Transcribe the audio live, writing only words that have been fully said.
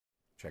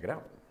Check it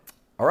out.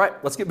 All right,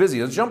 let's get busy.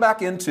 Let's jump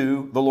back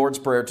into the Lord's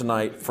Prayer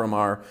tonight from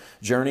our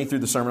journey through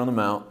the Sermon on the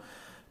Mount.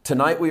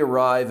 Tonight we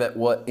arrive at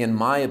what, in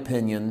my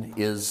opinion,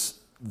 is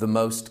the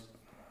most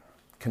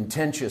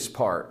contentious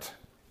part.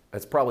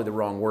 That's probably the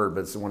wrong word,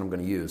 but it's the one I'm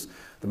going to use.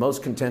 The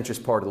most contentious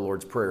part of the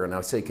Lord's Prayer, and I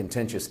say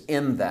contentious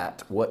in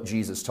that what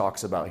Jesus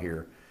talks about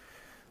here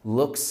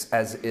looks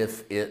as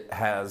if it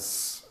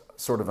has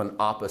sort of an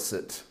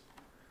opposite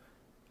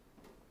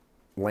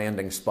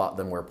landing spot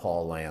than where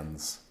Paul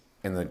lands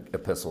in the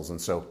epistles. And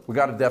so we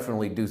got to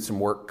definitely do some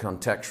work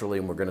contextually,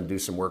 and we're going to do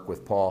some work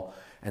with Paul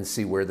and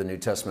see where the New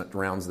Testament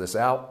rounds this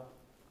out.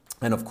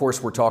 And of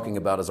course, we're talking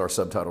about, as our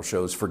subtitle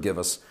shows, forgive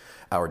us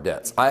our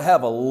debts. I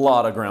have a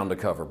lot of ground to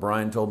cover.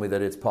 Brian told me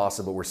that it's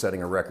possible we're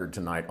setting a record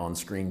tonight on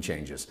screen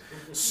changes.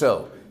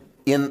 So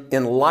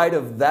in light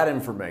of that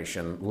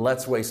information,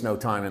 let's waste no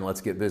time and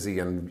let's get busy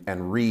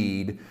and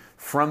read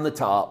from the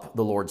top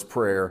the Lord's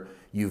Prayer.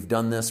 You've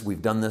done this.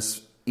 We've done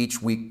this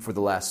each week for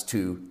the last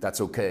two. That's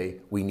okay.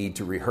 We need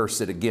to rehearse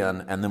it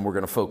again, and then we're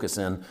going to focus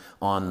in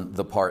on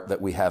the part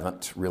that we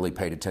haven't really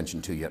paid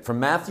attention to yet. From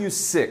Matthew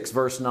 6,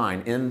 verse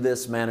 9, in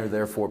this manner,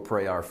 therefore,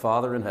 pray, our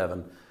Father in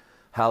heaven,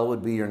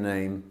 hallowed be your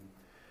name.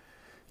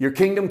 Your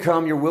kingdom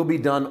come, your will be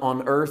done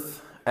on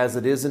earth as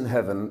it is in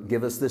heaven.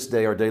 Give us this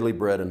day our daily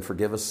bread and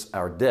forgive us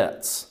our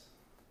debts.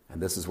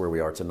 And this is where we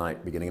are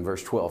tonight, beginning in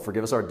verse 12.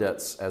 Forgive us our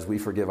debts as we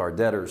forgive our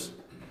debtors.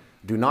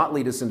 Do not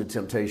lead us into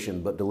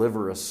temptation, but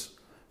deliver us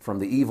from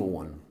the evil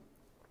one.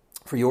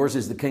 For yours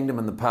is the kingdom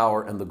and the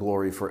power and the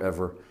glory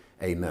forever.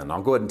 Amen.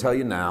 I'll go ahead and tell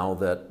you now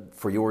that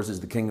for yours is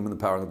the kingdom and the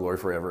power and the glory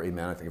forever.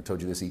 Amen. I think I've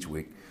told you this each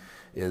week.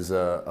 Is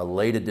a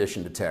late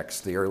addition to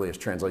text. The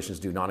earliest translations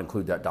do not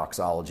include that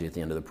doxology at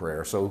the end of the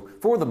prayer. So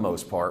for the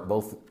most part,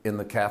 both in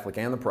the Catholic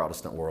and the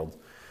Protestant world,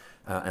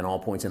 and all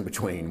points in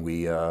between,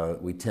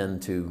 we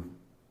tend to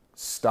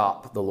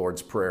stop the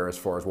Lord's Prayer as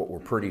far as what we're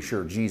pretty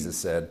sure Jesus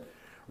said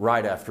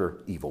right after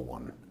evil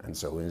one. And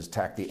so we just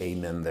tack the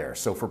amen there.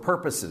 So for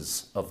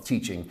purposes of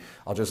teaching,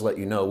 I'll just let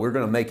you know, we're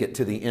going to make it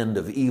to the end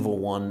of evil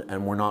one,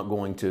 and we're not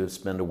going to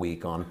spend a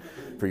week on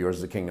for yours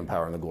is the kingdom,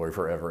 power, and the glory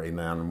forever.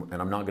 Amen.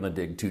 And I'm not going to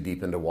dig too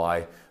deep into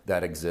why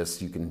that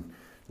exists. You can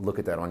look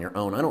at that on your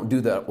own. I don't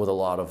do that with a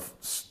lot of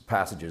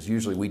passages.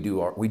 Usually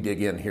we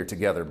dig in here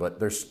together, but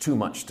there's too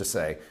much to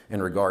say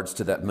in regards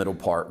to that middle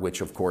part,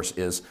 which of course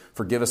is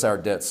forgive us our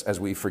debts as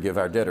we forgive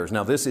our debtors.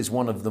 Now this is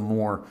one of the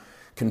more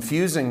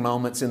confusing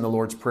moments in the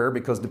Lord's Prayer,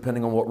 because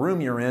depending on what room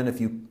you're in, if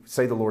you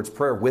say the Lord's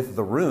Prayer with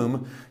the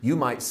room, you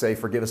might say,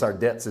 forgive us our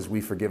debts as we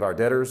forgive our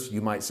debtors.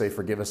 You might say,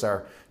 forgive us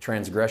our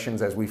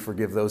transgressions as we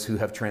forgive those who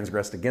have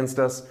transgressed against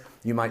us.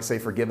 You might say,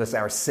 forgive us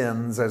our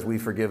sins as we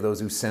forgive those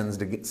who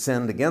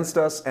sinned against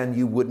us. And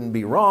you wouldn't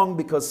be wrong,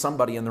 because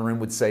somebody in the room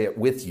would say it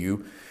with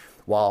you,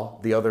 while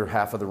the other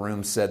half of the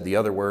room said the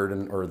other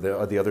word, or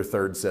the other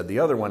third said the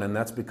other one. And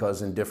that's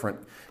because in different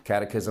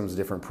catechisms,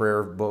 different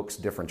prayer books,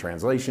 different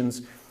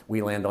translations,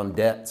 we land on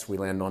debts, we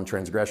land on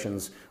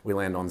transgressions, we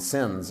land on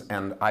sins.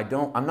 And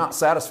I'm not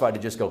satisfied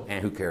to just go,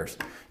 who cares?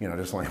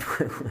 Just land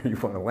where you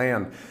want to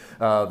land.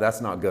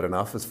 That's not good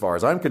enough as far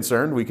as I'm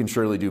concerned. We can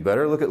surely do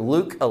better. Look at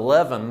Luke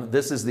 11.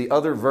 This is the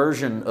other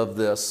version of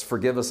this,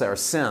 forgive us our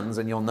sins.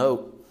 And you'll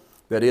note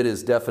that it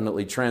is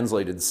definitely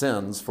translated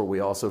sins, for we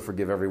also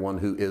forgive everyone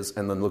who is,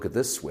 and then look at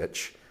this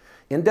switch,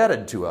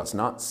 indebted to us,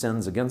 not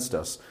sins against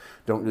us.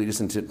 Don't lead us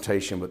into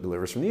temptation, but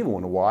deliver us from the evil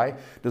one. Why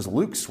does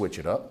Luke switch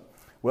it up?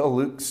 Well,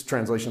 Luke's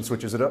translation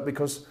switches it up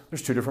because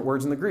there's two different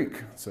words in the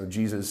Greek. So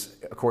Jesus,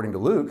 according to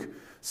Luke,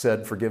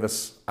 said, forgive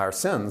us our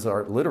sins,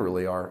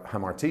 literally our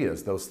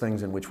hamartias, those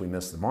things in which we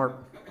miss the mark,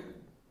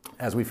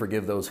 as we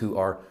forgive those who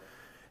are.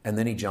 And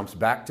then he jumps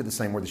back to the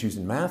same word that's used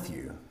in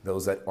Matthew,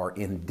 those that are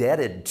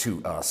indebted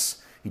to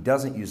us. He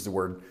doesn't use the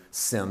word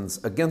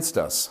sins against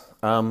us.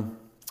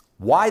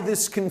 Why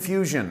this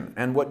confusion,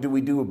 and what do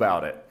we do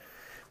about it?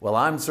 Well,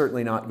 I'm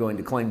certainly not going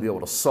to claim to be able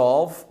to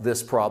solve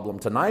this problem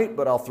tonight,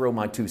 but I'll throw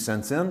my 2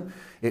 cents in.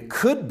 It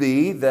could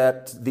be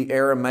that the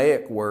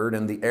Aramaic word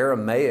and the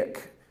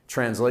Aramaic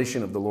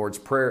translation of the Lord's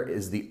Prayer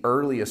is the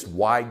earliest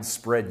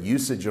widespread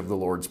usage of the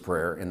Lord's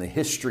Prayer in the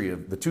history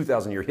of the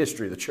 2,000-year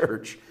history of the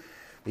church.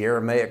 The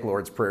Aramaic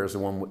Lord's Prayer is the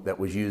one that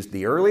was used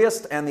the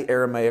earliest, and the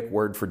Aramaic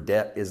word for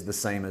debt is the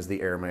same as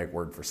the Aramaic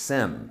word for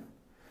sin.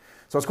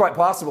 So it's quite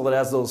possible that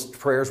as those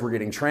prayers were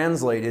getting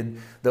translated,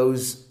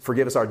 those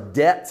forgive us our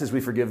debts as we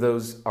forgive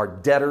those our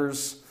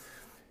debtors,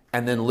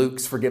 and then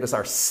Luke's forgive us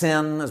our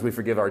sin as we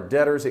forgive our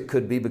debtors. It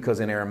could be because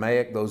in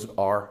Aramaic those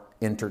are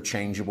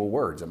interchangeable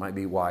words. It might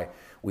be why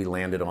we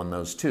landed on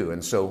those two.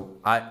 And so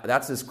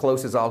that's as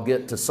close as I'll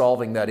get to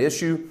solving that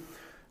issue,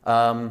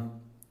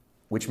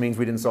 which means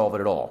we didn't solve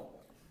it at all.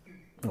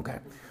 Okay.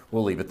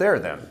 We'll leave it there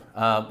then.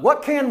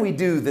 What can we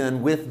do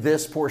then with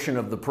this portion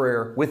of the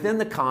prayer within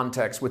the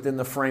context, within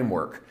the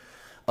framework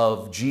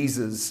of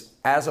Jesus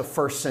as a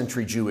first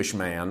century Jewish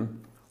man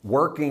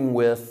working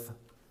with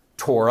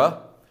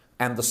Torah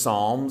and the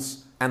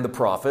Psalms and the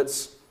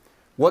prophets?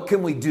 What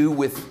can we do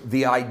with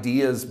the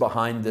ideas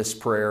behind this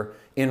prayer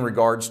in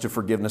regards to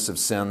forgiveness of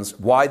sins?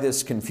 Why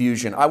this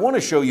confusion? I want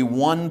to show you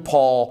one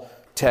Paul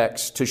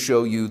text to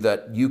show you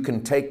that you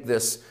can take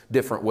this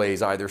different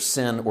ways, either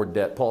sin or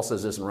debt. Paul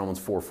says this in Romans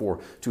 4:4.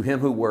 To him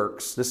who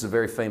works, this is a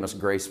very famous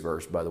grace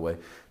verse, by the way.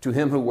 To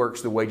him who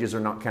works, the wages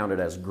are not counted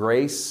as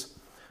grace,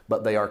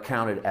 but they are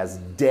counted as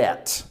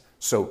debt.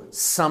 So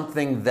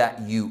something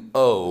that you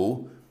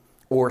owe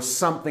or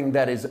something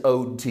that is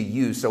owed to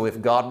you. So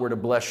if God were to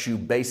bless you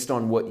based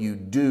on what you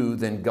do,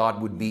 then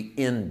God would be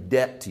in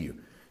debt to you.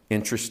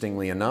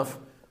 Interestingly enough,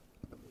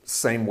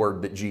 same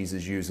word that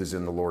Jesus uses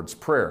in the Lord's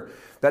Prayer.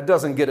 That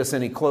doesn't get us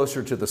any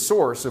closer to the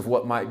source of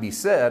what might be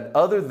said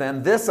other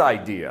than this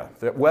idea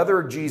that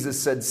whether Jesus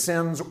said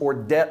sins or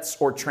debts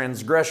or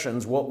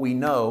transgressions, what we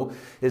know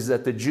is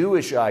that the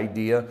Jewish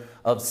idea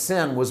of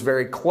sin was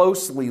very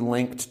closely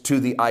linked to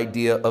the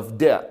idea of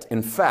debt.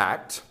 In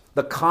fact,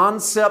 the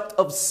concept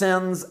of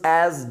sins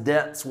as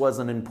debts was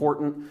an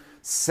important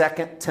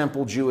Second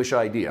Temple Jewish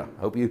idea.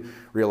 I hope you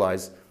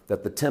realize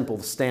that the temple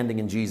standing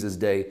in Jesus'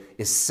 day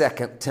is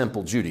Second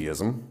Temple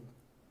Judaism.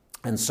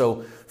 And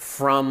so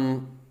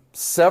from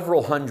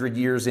several hundred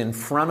years in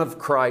front of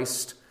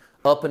Christ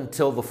up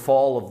until the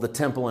fall of the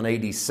temple in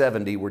AD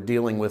 70, we're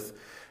dealing with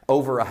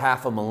over a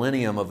half a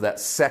millennium of that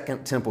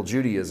Second Temple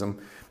Judaism.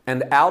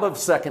 And out of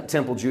Second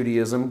Temple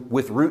Judaism,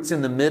 with roots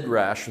in the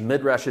Midrash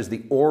is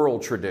the oral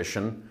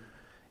tradition,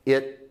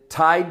 it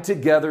tied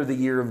together the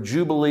year of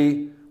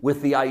Jubilee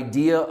with the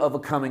idea of a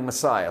coming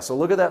Messiah. So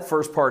look at that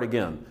first part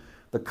again.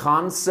 The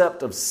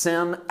concept of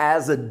sin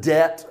as a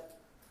debt,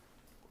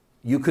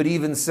 you could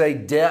even say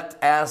debt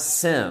as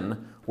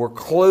sin, were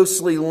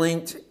closely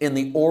linked in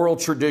the oral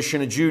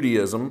tradition of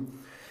Judaism.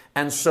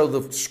 And so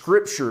the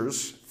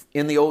scriptures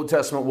in the Old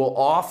Testament will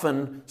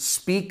often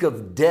speak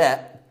of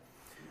debt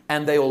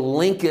and they will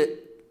link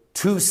it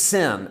to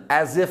sin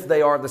as if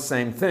they are the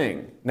same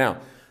thing. Now,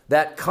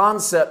 that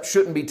concept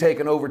shouldn't be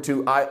taken over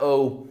to I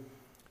owe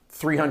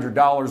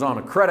 $300 on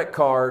a credit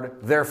card,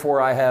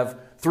 therefore I have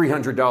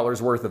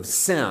 $300 worth of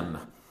sin.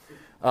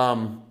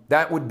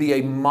 That would be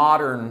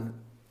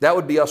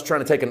us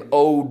trying to take an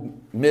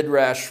old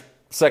Midrash,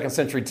 second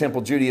century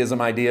temple Judaism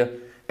idea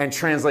and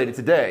translate it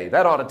today.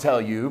 That ought to tell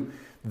you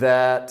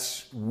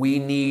that we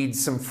need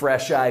some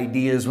fresh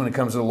ideas when it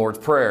comes to the Lord's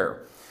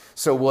Prayer.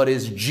 So what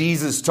is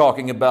Jesus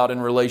talking about in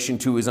relation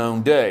to his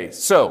own day?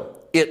 So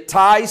it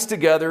ties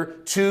together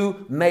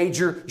two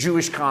major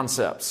Jewish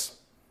concepts.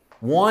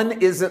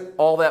 One isn't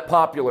all that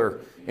popular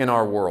in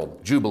our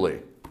world, Jubilee.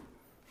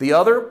 The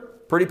other,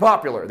 pretty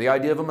popular, the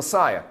idea of a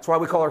Messiah. That's why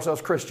we call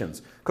ourselves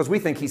Christians, because we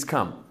think he's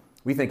come.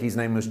 We think his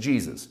name was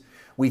Jesus.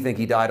 We think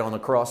he died on the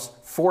cross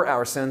for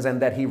our sins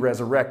and that he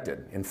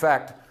resurrected. In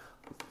fact,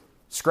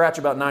 scratch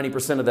about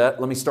 90% of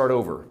that. Let me start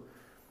over.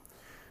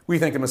 We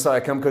think the Messiah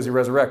come because he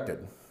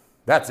resurrected.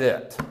 That's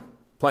it.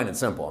 Plain and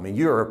simple. I mean,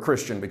 you're a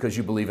Christian because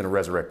you believe in a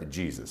resurrected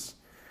Jesus.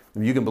 I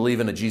mean, you can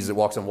believe in a Jesus that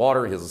walks on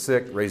water, heals the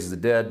sick, raises the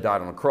dead,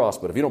 died on a cross.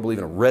 But if you don't believe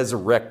in a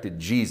resurrected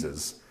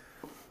Jesus,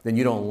 then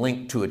you don't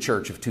link to a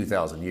church of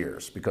 2,000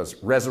 years because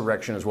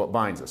resurrection is what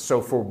binds us. So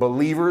for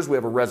believers, we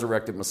have a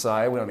resurrected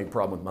Messiah. We don't have any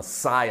problem with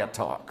Messiah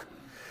talk.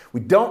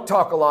 We don't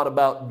talk a lot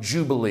about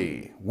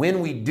Jubilee. When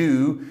we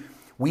do,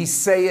 we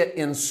say it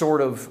in sort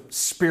of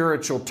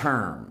spiritual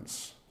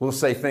terms. We'll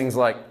say things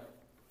like,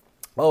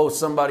 oh,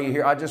 somebody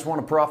here, I just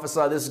want to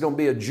prophesy this is going to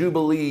be a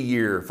Jubilee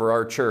year for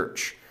our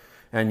church.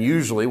 And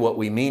usually what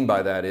we mean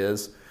by that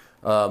is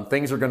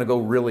things are going to go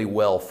really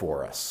well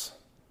for us.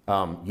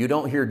 You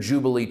don't hear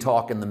Jubilee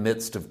talk in the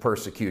midst of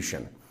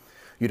persecution.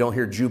 You don't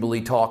hear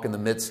Jubilee talk in the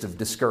midst of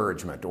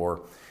discouragement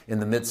or in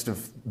the midst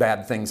of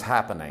bad things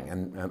happening.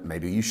 And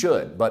maybe you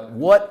should. But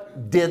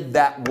what did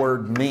that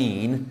word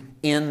mean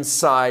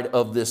inside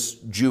of this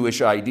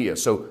Jewish idea?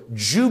 So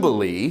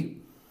Jubilee,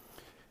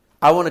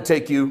 I want to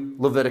take you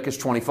Leviticus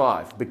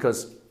 25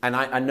 because, and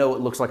I know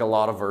it looks like a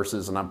lot of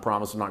verses and I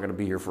promise I'm not going to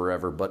be here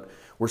forever, but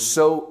we're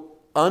so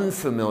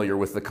unfamiliar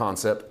with the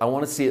concept. I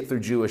want to see it through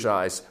Jewish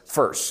eyes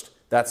first.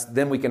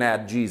 Then we can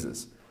add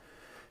Jesus.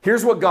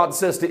 Here's what God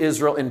says to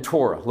Israel in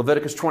Torah,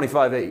 Leviticus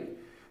 25:8.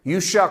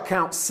 You shall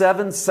count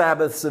 7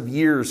 Sabbaths of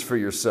years for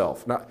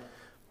yourself. Now,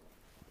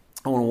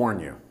 I want to warn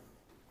you.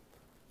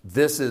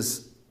 This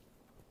is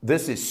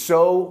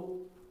so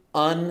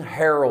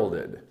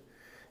unheralded,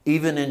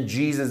 even in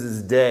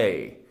Jesus'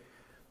 day,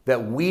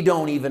 that we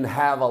don't even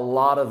have a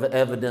lot of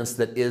evidence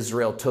that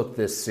Israel took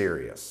this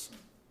serious.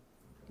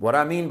 What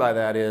I mean by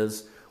that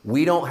is,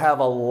 we don't have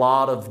a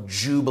lot of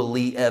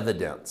Jubilee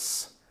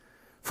evidence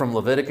from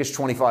Leviticus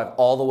 25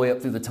 all the way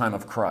up through the time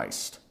of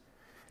Christ.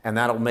 And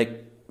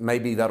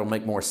maybe that'll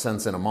make more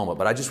sense in a moment.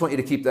 But I just want you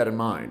to keep that in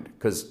mind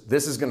because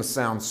this is going to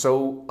sound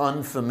so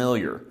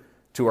unfamiliar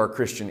to our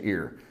Christian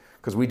ear.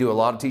 Because we do a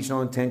lot of teaching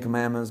on the Ten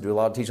Commandments, do a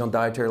lot of teaching on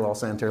dietary law,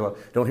 sanitary law.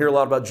 Don't hear a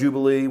lot about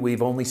Jubilee.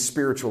 We've only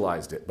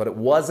spiritualized it. But it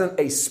wasn't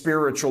a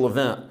spiritual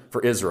event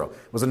for Israel.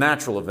 It was a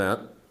natural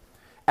event.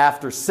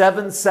 After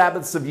 7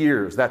 Sabbaths of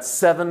years, that's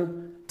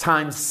 7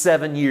 times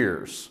 7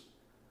 years.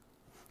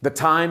 The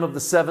time of the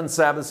 7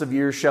 Sabbaths of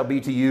years shall be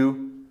to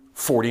you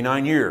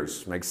 49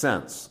 years. Makes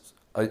sense.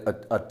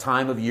 A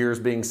time of years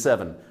being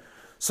 7.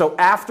 So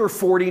after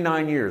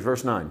 49 years,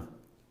 verse 9,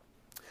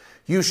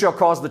 You shall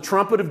cause the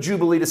trumpet of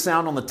Jubilee to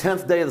sound on the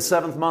 10th day of the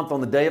 7th month,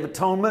 on the day of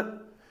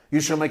atonement. You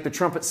shall make the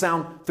trumpet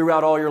sound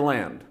throughout all your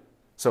land.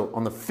 So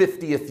on the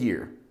 50th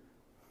year.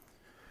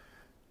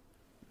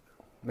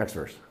 Next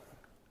verse.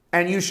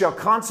 And you shall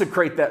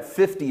consecrate that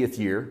 50th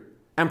year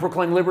and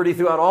proclaim liberty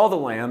throughout all the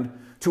land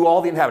to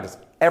all the inhabitants.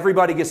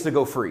 Everybody gets to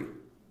go free.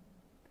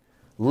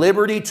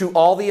 Liberty to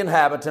all the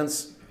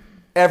inhabitants.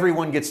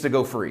 Everyone gets to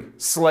go free.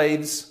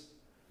 Slaves,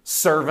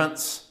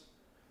 servants,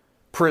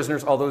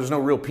 prisoners, although there's no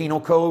real penal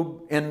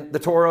code in the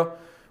Torah.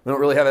 We don't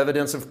really have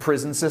evidence of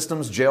prison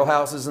systems,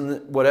 jailhouses,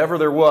 and whatever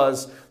there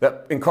was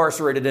that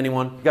incarcerated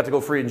anyone. You got to go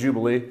free in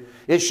Jubilee.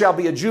 It shall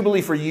be a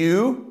Jubilee for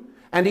you,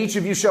 and each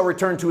of you shall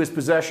return to his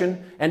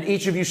possession, and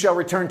each of you shall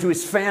return to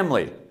his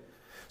family.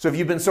 So if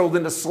you've been sold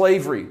into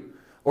slavery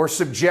or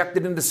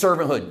subjected into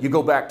servanthood, you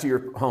go back to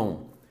your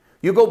home.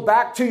 You go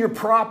back to your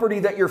property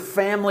that your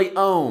family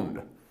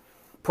owned.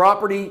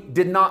 Property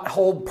did not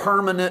hold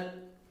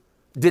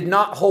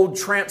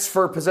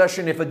transfer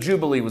possession if a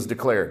Jubilee was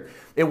declared.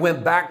 It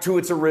went back to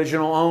its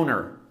original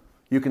owner.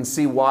 You can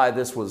see why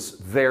this was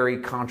very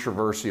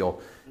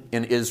controversial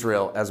in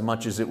Israel as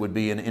much as it would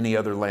be in any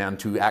other land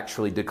to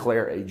actually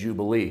declare a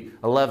Jubilee.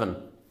 11.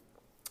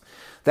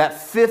 That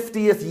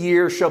 50th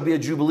year shall be a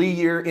Jubilee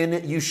year. In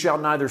it you shall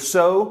neither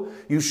sow,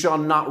 you shall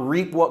not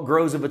reap what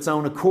grows of its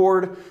own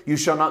accord, you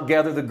shall not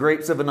gather the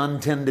grapes of an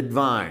untended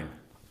vine.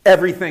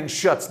 Everything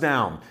shuts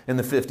down in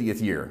the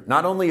 50th year.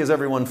 Not only is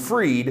everyone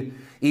freed,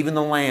 even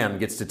the land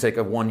gets to take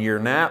a 1-year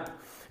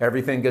nap.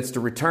 Everything gets to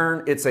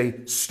return. It's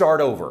a start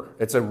over.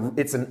 It's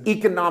an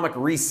economic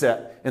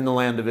reset in the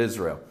land of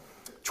Israel.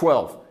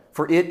 12.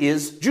 For it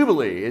is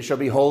Jubilee. It shall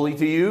be holy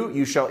to you.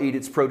 You shall eat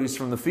its produce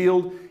from the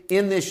field.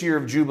 In this year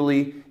of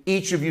Jubilee,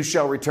 each of you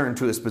shall return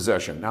to his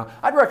possession. Now,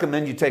 I'd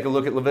recommend you take a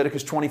look at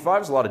Leviticus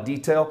 25. There's a lot of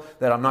detail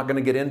that I'm not going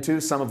to get into,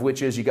 some of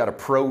which is you got to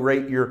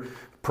prorate your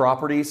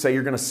property. Say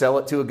you're going to sell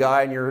it to a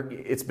guy and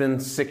it's been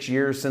 6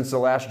 years since the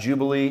last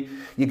Jubilee.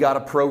 You got to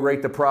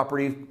prorate the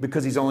property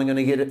because he's only going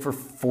to get it for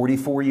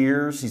 44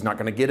 years. He's not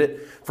going to get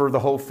it for the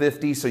whole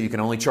 50, so you can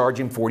only charge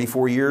him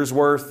 44 years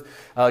worth.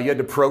 You had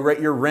to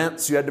prorate your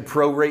rents. You had to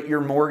prorate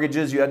your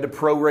mortgages. You had to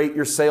prorate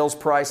your sales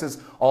prices.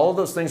 All of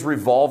those things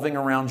revolving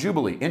around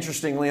Jubilee.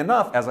 Interestingly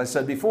enough, as I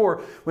said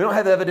before, we don't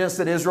have evidence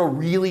that Israel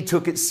really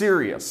took it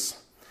serious.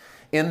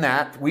 In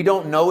that, we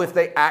don't know if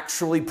they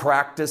actually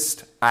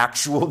practiced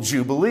actual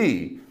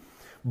Jubilee.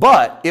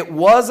 But it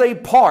was a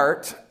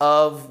part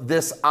of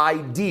this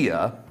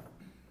idea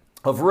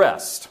of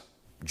rest.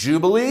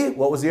 Jubilee,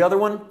 what was the other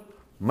one?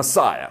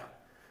 Messiah.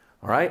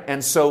 All right,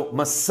 and so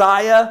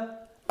Messiah,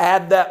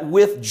 add that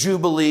with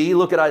Jubilee.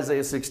 Look at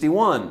Isaiah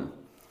 61.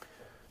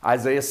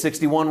 Isaiah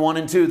 61, 1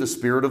 and 2, the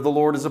Spirit of the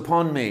Lord is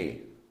upon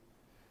me.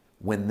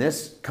 When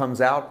this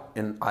comes out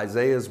in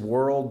Isaiah's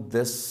world,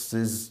 this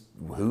is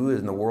who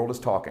in the world is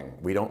talking?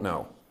 We don't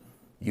know.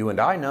 You and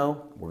I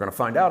know. We're going to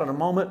find out in a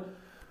moment.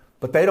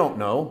 But they don't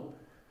know.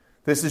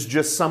 This is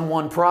just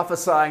someone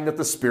prophesying that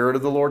the Spirit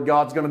of the Lord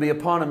God's going to be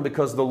upon him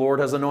because the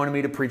Lord has anointed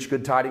me to preach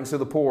good tidings to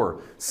the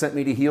poor, sent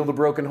me to heal the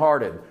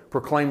brokenhearted,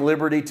 proclaim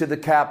liberty to the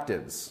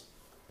captives.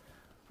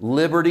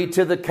 Liberty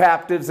to the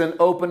captives and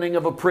opening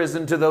of a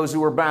prison to those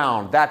who are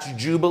bound. That's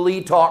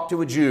Jubilee talk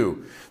to a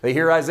Jew. They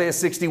hear Isaiah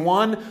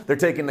 61, they're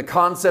taking the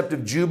concept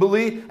of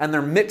Jubilee and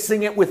they're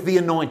mixing it with the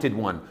anointed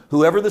one.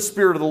 Whoever the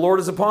Spirit of the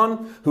Lord is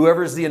upon,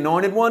 whoever is the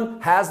anointed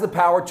one, has the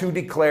power to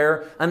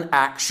declare an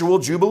actual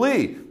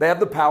Jubilee. They have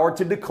the power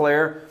to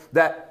declare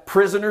that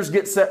prisoners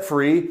get set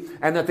free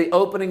and that the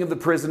opening of the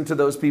prison to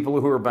those people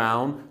who are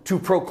bound, to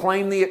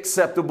proclaim the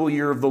acceptable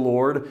year of the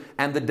Lord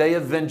and the day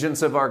of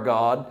vengeance of our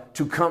God,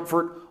 to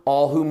comfort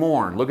all who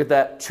mourn. Look at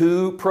that.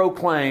 To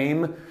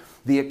proclaim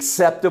the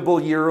acceptable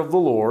year of the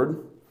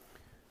Lord,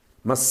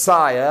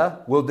 Messiah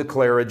will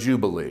declare a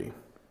Jubilee.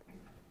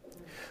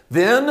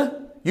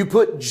 Then you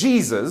put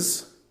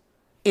Jesus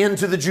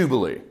into the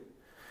Jubilee.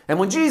 And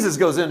when Jesus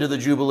goes into the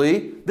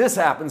Jubilee, this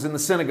happens in the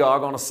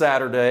synagogue on a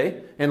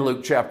Saturday in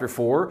Luke chapter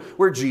 4,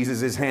 where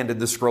Jesus is handed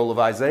the scroll of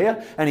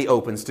Isaiah, and he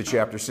opens to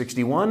chapter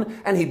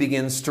 61, and he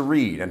begins to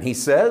read. And he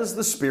says,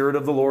 the Spirit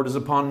of the Lord is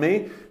upon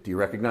me. Do you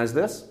recognize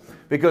this?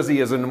 Because he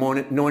has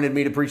anointed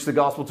me to preach the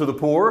gospel to the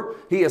poor.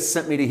 He has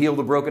sent me to heal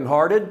the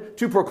brokenhearted,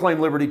 to proclaim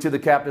liberty to the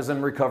captives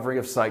and recovery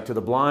of sight to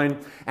the blind,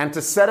 and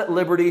to set at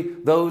liberty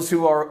those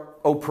who are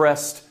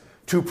oppressed,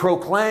 to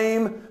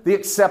proclaim the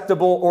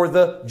acceptable or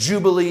the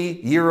Jubilee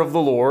year of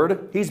the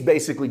Lord. He's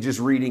basically just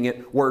reading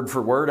it word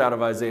for word out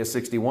of Isaiah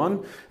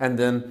 61. And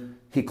then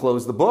he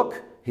closed the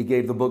book. He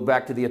gave the book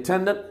back to the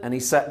attendant and he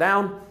sat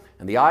down.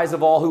 And the eyes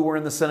of all who were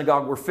in the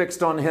synagogue were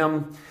fixed on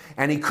him.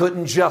 And he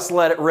couldn't just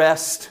let it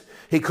rest.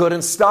 He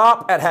couldn't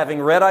stop at having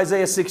read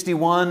Isaiah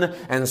 61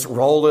 and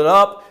rolled it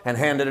up and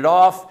handed it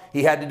off.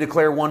 He had to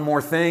declare one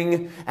more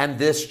thing. And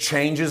this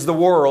changes the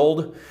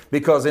world,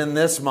 because in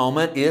this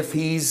moment, if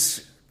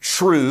he's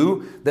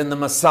true, then the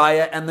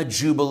Messiah and the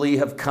Jubilee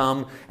have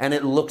come, and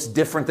it looks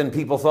different than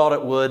people thought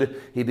it would.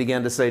 He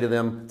began to say to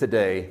them,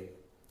 today,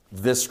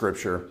 this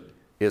scripture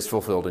is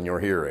fulfilled in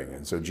your hearing.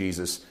 And so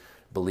Jesus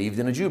believed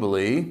in a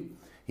Jubilee.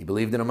 He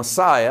believed in a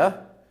Messiah.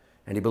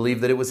 and he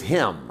believed that it was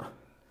him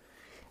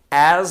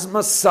as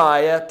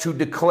Messiah to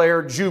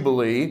declare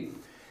Jubilee.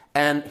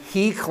 And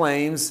he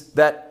claims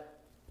that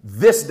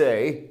this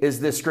day is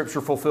this scripture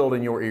fulfilled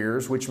in your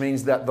ears, which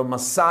means that the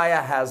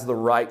Messiah has the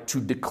right to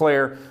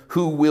declare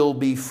who will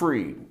be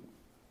freed.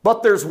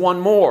 But there's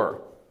one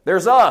more.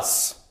 There's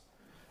us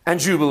and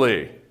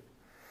Jubilee.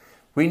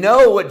 We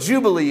know what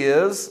Jubilee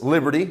is,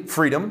 liberty,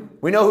 freedom.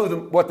 We know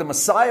what the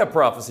Messiah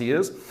prophecy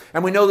is.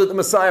 And we know that the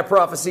Messiah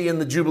prophecy and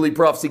the Jubilee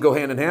prophecy go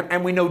hand in hand.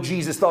 And we know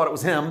Jesus thought it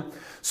was him.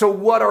 So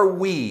what are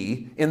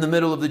we in the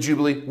middle of the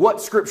Jubilee?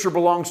 What scripture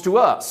belongs to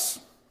us?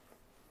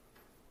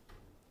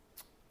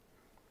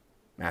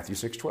 Matthew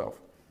 6:12.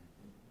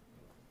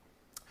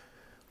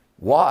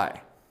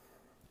 Why?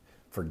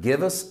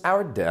 Forgive us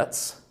our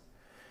debts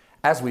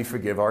as we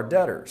forgive our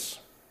debtors.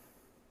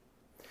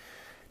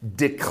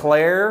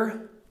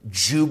 Declare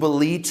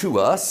Jubilee to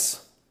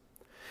us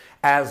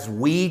as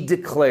we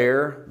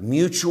declare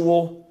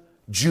mutual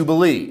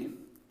Jubilee.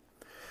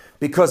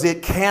 Because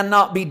it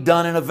cannot be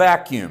done in a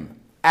vacuum.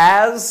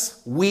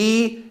 As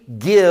we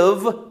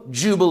give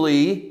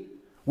Jubilee,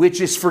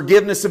 which is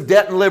forgiveness of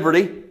debt and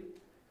liberty,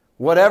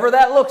 whatever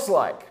that looks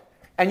like.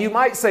 And you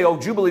might say, oh,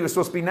 Jubilee was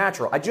supposed to be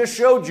natural. I just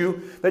showed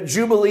you that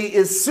Jubilee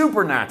is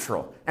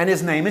supernatural, and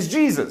his name is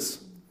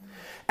Jesus.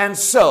 And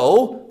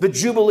so, the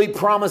Jubilee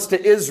promise to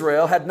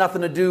Israel had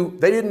nothing to do,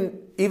 they didn't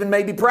even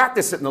maybe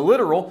practice it in the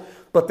literal,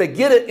 but they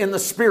get it in the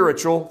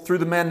spiritual through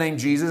the man named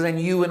Jesus,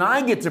 and you and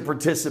I get to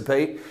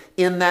participate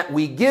in that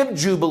we give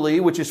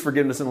Jubilee, which is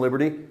forgiveness and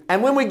liberty,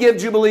 and when we give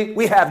Jubilee,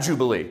 we have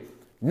Jubilee.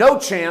 No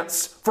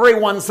chance for a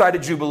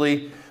one-sided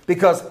Jubilee,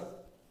 because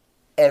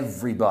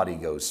everybody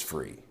goes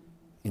free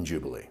in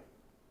Jubilee.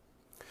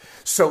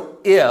 So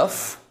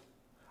if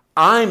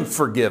I'm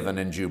forgiven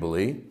in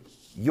Jubilee,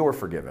 you're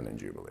forgiven in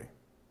Jubilee.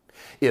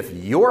 If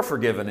you're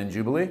forgiven in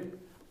Jubilee,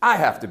 I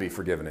have to be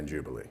forgiven in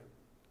Jubilee.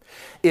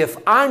 If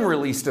I'm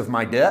released of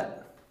my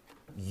debt,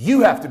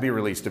 you have to be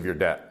released of your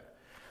debt.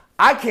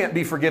 I can't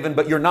be forgiven,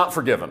 but you're not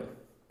forgiven.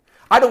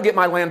 I don't get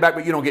my land back,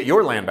 but you don't get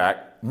your land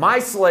back. My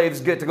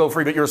slaves get to go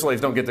free, but your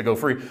slaves don't get to go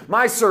free.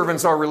 My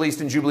servants are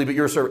released in Jubilee, but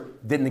your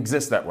servant didn't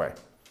exist that way.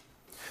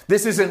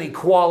 This is an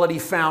equality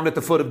found at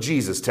the foot of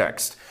Jesus'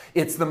 text.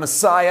 It's the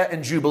Messiah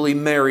and Jubilee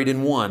married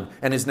in one,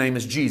 and his name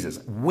is Jesus.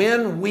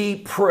 When we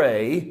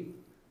pray,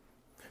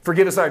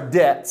 forgive us our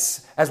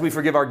debts as we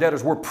forgive our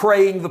debtors, we're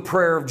praying the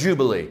prayer of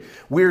Jubilee.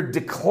 We're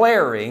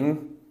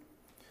declaring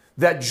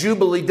that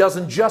Jubilee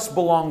doesn't just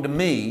belong to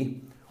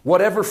me.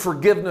 Whatever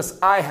forgiveness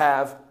I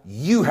have,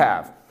 you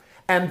have.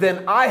 And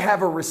then I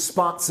have a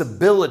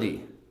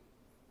responsibility.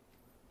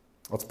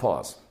 Let's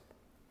pause.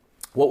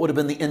 What would have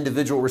been the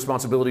individual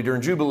responsibility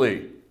during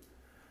Jubilee?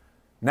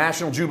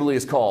 National Jubilee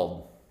is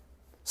called.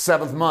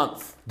 7th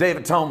month, Day of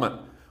Atonement,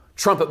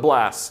 trumpet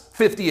blasts,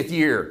 50th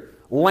year,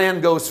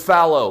 land goes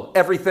fallow,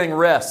 everything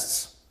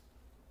rests.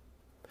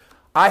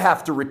 I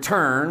have to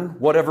return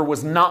whatever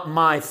was not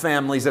my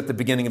family's at the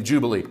beginning of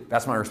Jubilee.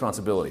 That's my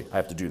responsibility. I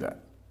have to do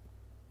that.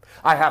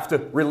 I have to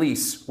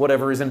release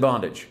whatever is in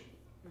bondage.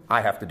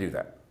 I have to do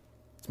that.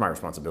 It's my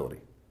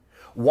responsibility.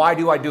 Why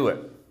do I do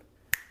it?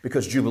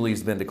 Because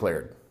Jubilee's been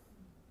declared.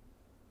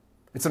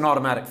 It's an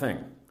automatic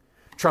thing.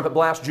 Trumpet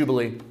blast,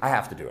 Jubilee, I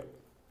have to do it.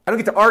 I don't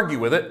get to argue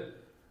with it.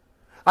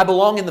 I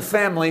belong in the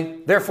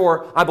family,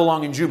 therefore I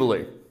belong in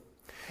Jubilee.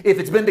 If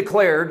it's been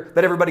declared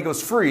that everybody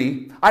goes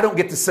free, I don't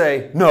get to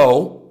say,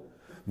 no,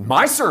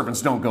 my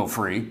servants don't go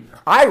free.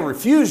 I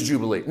refuse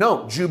Jubilee.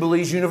 No,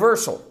 Jubilee's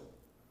universal.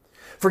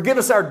 Forgive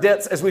us our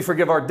debts as we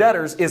forgive our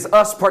debtors is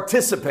us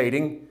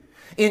participating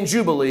in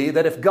Jubilee,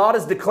 that if God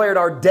has declared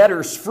our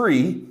debtors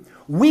free,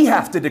 we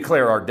have to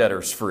declare our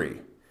debtors free.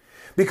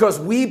 Because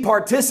we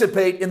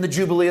participate in the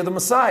Jubilee of the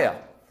Messiah.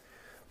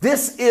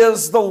 This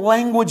is the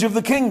language of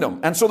the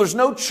kingdom. And so there's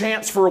no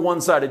chance for a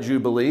one-sided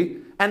Jubilee.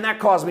 And that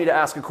caused me to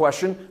ask a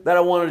question that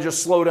I wanted to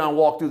just slow down,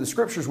 walk through the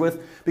scriptures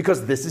with,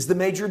 because this is the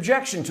major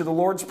objection to the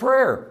Lord's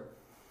Prayer.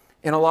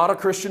 In a lot of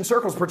Christian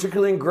circles,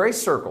 particularly in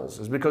grace circles,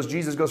 is because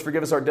Jesus goes,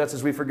 forgive us our debts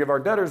as we forgive our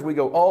debtors. We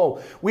go,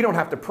 oh, we don't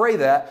have to pray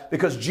that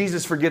because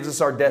Jesus forgives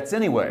us our debts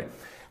anyway.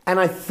 And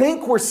I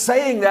think we're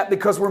saying that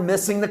because we're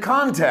missing the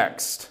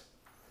context.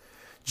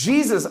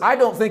 Jesus, I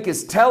don't think,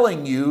 is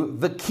telling you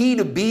the key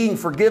to being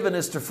forgiven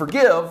is to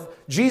forgive.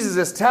 Jesus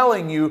is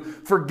telling you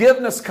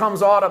forgiveness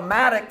comes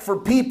automatic for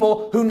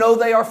people who know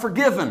they are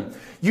forgiven.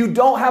 You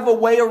don't have a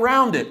way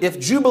around it.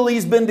 If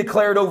Jubilee's been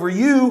declared over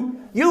you,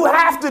 you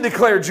have to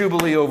declare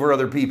Jubilee over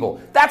other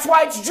people. That's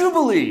why it's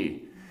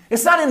Jubilee.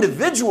 It's not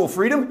individual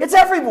freedom, it's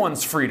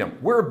everyone's freedom.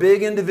 We're a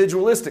big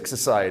individualistic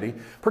society,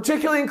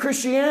 particularly in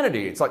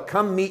Christianity. It's like,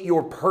 come meet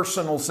your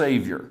personal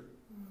Savior.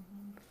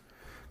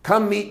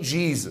 Come meet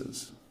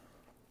Jesus.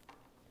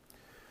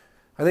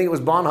 I think it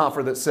was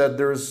Bonhoeffer that said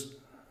there's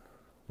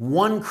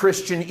one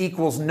Christian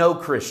equals no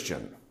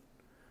Christian.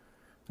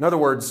 In other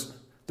words,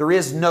 there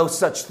is no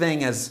such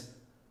thing as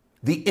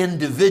the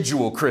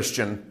individual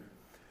Christian.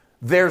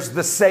 There's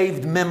the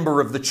saved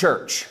member of the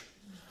church.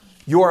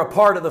 You're a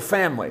part of the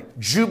family.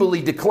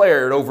 Jubilee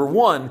declared over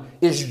one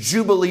is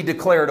Jubilee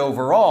declared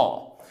over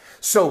all.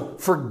 So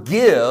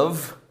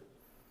forgive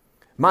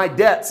My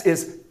debts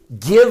is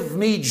give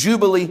me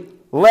jubilee.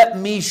 Let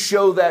me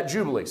show that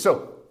jubilee.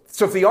 So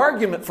if the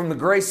argument from the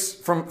grace,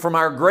 from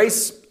our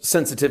grace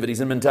sensitivities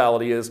and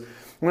mentality is, we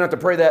don't have to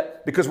pray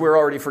that because we're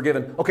already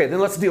forgiven. Okay, then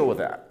let's deal with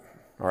that.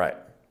 All right.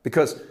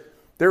 Because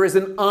there is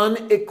an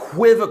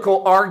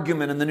unequivocal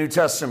argument in the New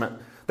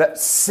Testament that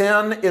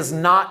sin is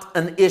not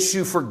an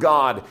issue for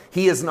God.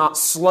 He is not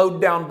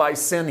slowed down by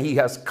sin. He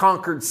has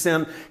conquered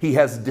sin. He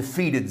has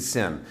defeated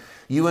sin.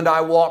 You and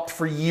I walked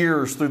for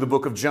years through the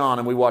book of John,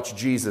 and we watched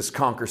Jesus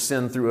conquer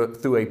sin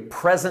through a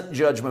present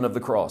judgment of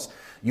the cross.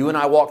 You and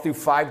I walked through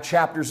 5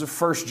 chapters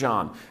of 1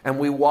 John, and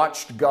we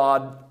watched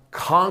God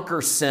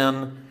conquer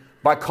sin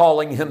by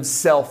calling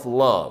himself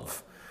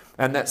love.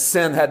 And that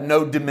sin had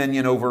no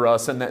dominion over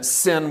us, and that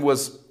sin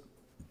was,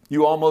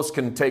 you almost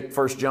can take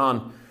 1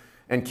 John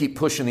and keep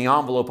pushing the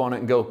envelope on it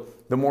and go,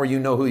 the more you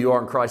know who you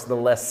are in Christ, the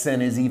less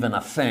sin is even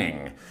a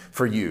thing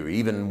for you.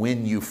 Even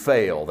when you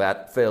fail,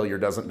 that failure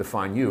doesn't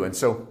define you. And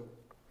so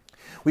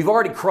we've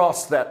already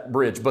crossed that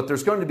bridge, but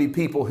there's going to be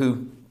people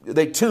who,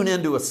 they tune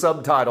into a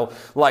subtitle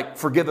like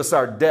Forgive Us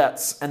Our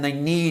Debts, and they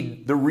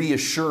need the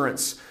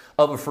reassurance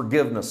of a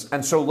forgiveness.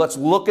 And so let's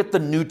look at the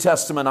New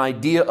Testament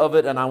idea of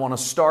it, and I want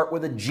to start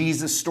with a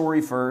Jesus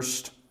story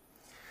first,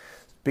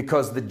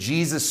 because the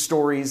Jesus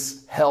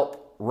stories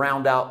help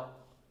round out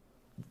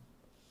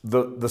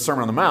the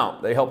Sermon on the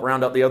Mount. They help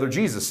round out the other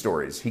Jesus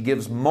stories. He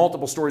gives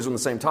multiple stories on the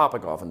same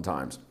topic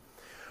oftentimes.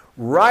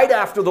 Right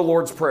after the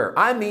Lord's Prayer,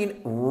 I mean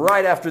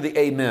right after the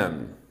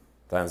Amen,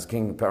 thine is the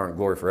kingdom, power, and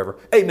glory forever.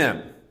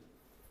 Amen.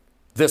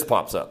 This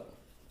pops up.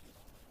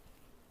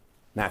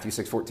 Matthew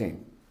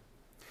 6:14.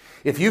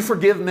 If you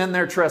forgive men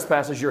their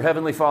trespasses, your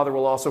heavenly Father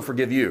will also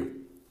forgive you.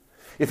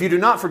 If you do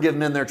not forgive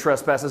men their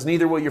trespasses,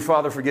 neither will your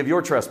Father forgive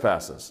your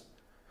trespasses.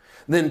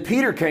 Then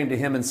Peter came to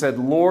him and said,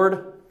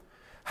 Lord,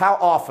 how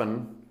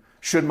often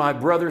should my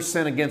brother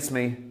sin against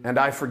me and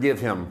I forgive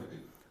him?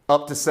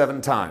 Up to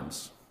 7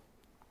 times.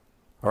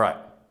 All right.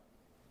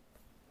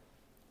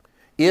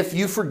 If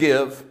you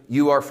forgive,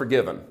 you are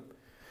forgiven.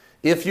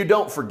 If you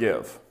don't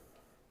forgive,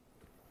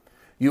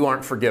 you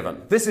aren't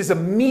forgiven. This is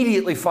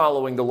immediately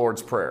following the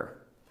Lord's Prayer.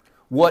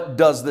 What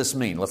does this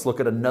mean? Let's look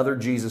at another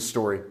Jesus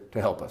story to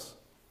help us.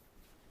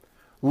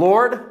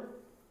 Lord,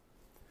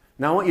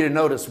 now I want you to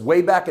notice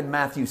way back in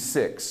Matthew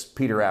 6,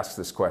 Peter asks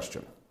this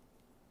question.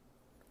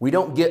 We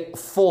don't get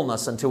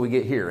fullness until we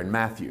get here in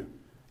Matthew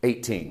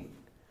 18.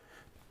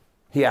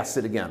 He asks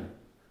it again.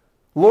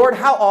 Lord,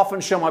 how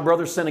often shall my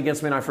brother sin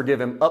against me and I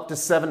forgive him? Up to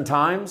 7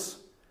 times?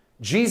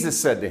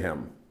 Jesus said to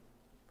him,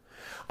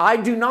 I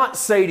do not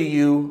say to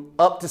you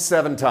up to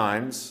 7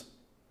 times,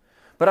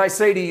 but I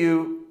say to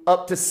you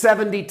up to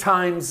 70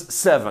 times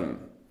 7.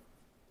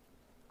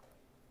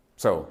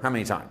 So, how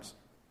many times?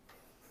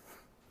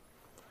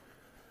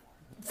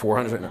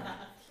 400.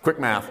 Quick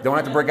math. Don't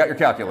have to break out your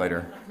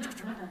calculator.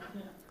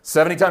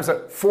 70 times,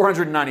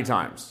 490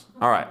 times.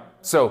 All right.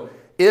 So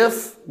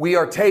if we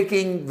are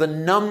taking the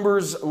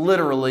numbers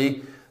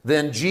literally,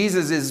 then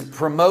Jesus is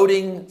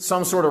promoting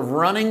some sort of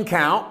running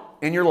count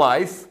in your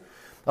life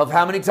of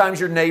how many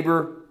times your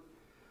neighbor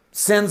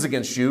sins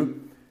against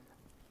you.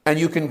 And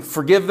you can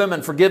forgive them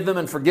and forgive them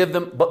and forgive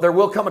them, but there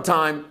will come a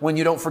time when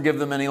you don't forgive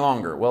them any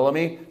longer. Well, let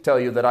me tell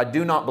you that I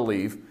do not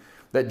believe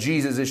that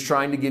Jesus is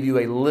trying to give you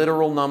a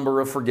literal number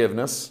of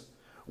forgiveness.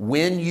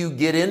 When you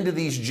get into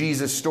these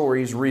Jesus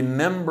stories,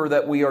 remember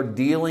that we are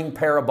dealing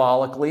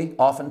parabolically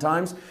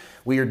oftentimes.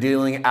 We are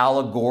dealing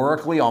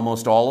allegorically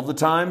almost all of the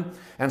time.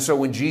 And so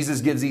when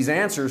Jesus gives these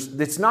answers,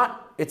 it's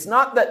not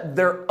that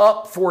they're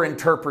up for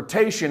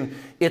interpretation.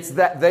 It's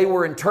that they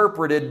were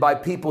interpreted by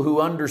people who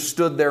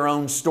understood their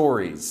own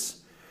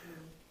stories,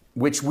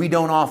 which we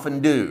don't often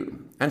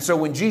do. And so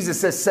when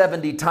Jesus says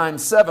 70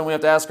 times 7, we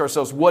have to ask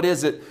ourselves, what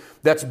is it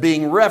that's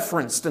being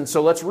referenced? And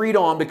so let's read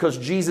on, because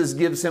Jesus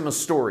gives him a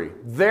story.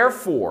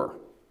 Therefore,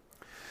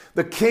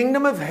 the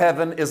kingdom of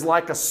heaven is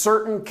like a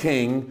certain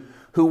king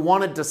who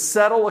wanted to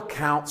settle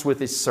accounts with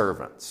his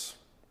servants.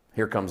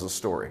 Here comes the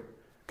story.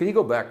 Can you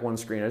go back one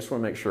screen? I just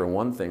want to make sure of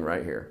one thing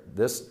right here.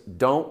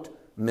 Don't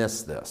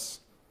miss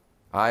this.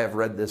 I have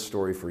read this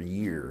story for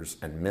years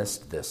and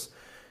missed this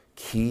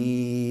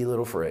key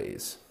little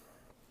phrase.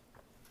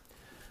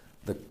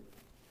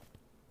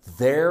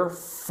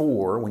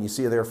 Therefore, when you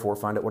see a therefore,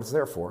 find out what it's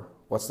there for.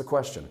 What's the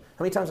question?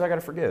 How many times do I got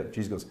to forgive?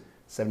 Jesus goes,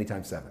 70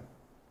 times 7.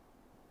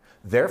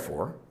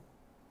 Therefore,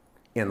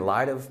 in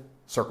light of,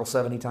 circle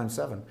 70 times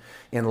 7,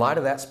 in light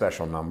of that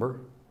special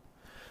number,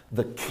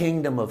 the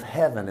kingdom of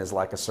heaven is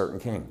like a certain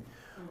king.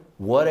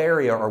 What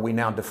area are we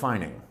now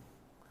defining?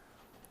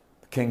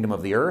 The kingdom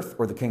of the earth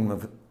or the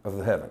kingdom of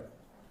the heaven?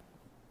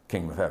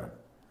 Kingdom of heaven.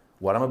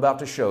 What I'm about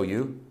to show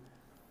you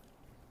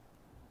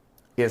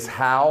is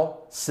how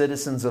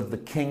citizens of the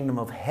kingdom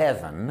of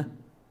heaven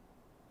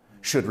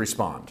should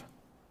respond.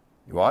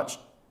 You watch?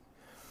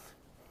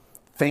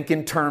 Think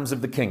in terms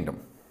of the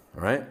kingdom,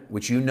 all right?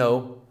 Which you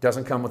know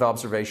doesn't come with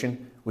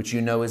observation, which you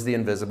know is the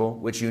invisible,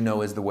 which you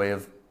know is the way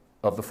of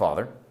the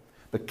Father.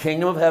 The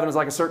kingdom of heaven is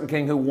like a certain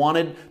king who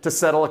wanted to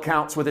settle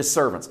accounts with his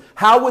servants.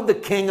 How would the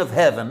king of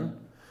heaven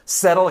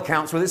settle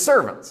accounts with his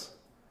servants?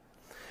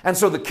 And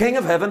so the king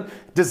of heaven,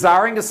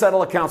 desiring to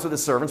settle accounts with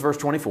his servants, verse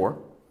 24,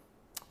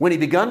 when he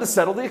begun to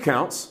settle the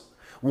accounts,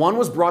 one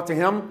was brought to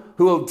him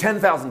who owed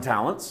 10,000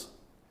 talents,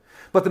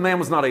 but the man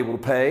was not able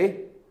to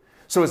pay.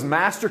 So his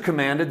master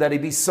commanded that he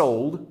be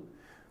sold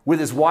with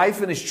his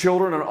wife and his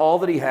children and all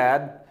that he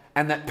had,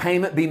 and that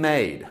payment be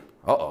made.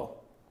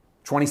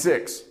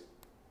 26.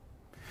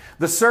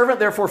 The servant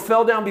therefore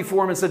fell down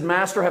before him and said,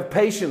 Master, have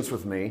patience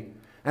with me,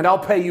 and I'll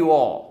pay you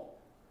all.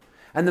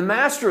 And the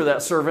master of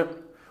that servant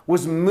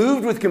was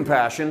moved with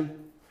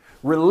compassion,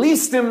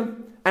 released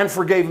him, and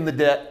forgave him the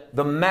debt.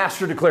 The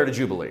master declared a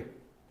jubilee.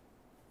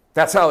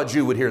 That's how a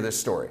Jew would hear this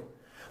story.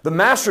 The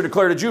master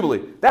declared a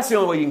jubilee. That's the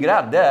only way you can get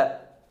out of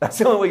debt. That's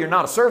the only way you're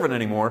not a servant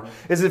anymore,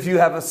 is if you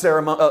have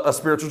a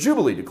spiritual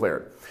jubilee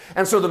declared.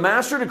 And so the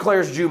master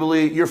declares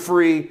jubilee, you're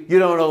free, you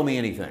don't owe me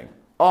anything.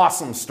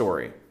 Awesome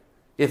story.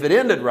 If it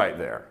ended right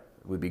there,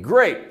 it would be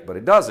great, but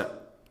it doesn't.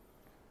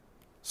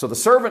 So the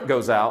servant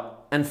goes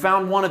out and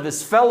found one of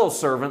his fellow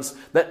servants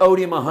that owed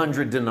him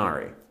 100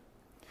 denarii.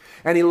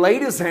 And he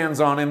laid his hands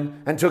on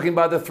him and took him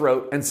by the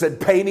throat and said,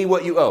 pay me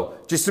what you owe.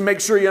 Just to make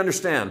sure you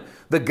understand,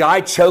 the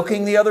guy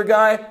choking the other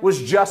guy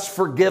was just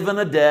forgiven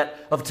a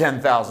debt of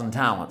 10,000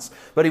 talents.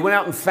 But he went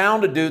out and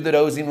found a dude that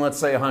owes him, let's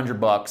say,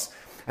 $100.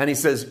 And he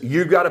says,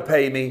 you got to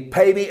pay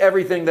me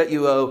everything that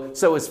you owe.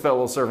 So his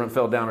fellow servant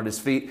fell down at his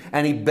feet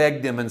and he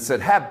begged him and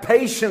said, have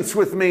patience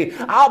with me.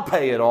 I'll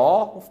pay it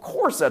all. Of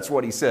course, that's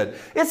what he said.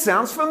 It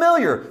sounds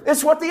familiar.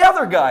 It's what the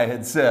other guy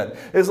had said.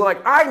 It's like,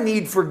 I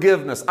need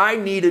forgiveness. I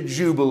need a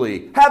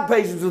jubilee. Have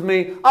patience with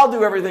me. I'll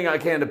do everything I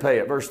can to pay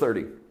it. Verse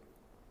 30.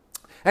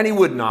 And he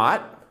would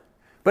not,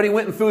 but he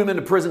went and threw him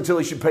into prison till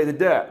he should pay the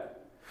debt.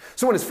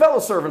 So when his fellow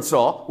servants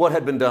saw what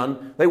had been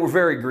done, they were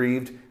very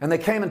grieved, and they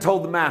came and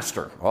told the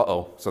master.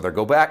 So they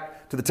go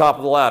back to the top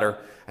of the ladder,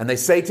 and they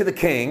say to the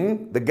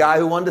king, the guy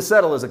who wanted to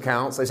settle his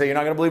accounts, they say, you're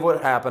not going to believe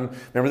what happened.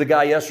 Remember the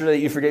guy yesterday that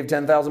you forgave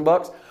 10,000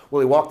 bucks? Well,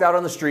 he walked out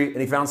on the street,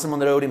 and he found someone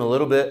that owed him a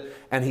little bit,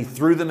 and he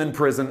threw them in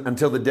prison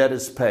until the debt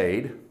is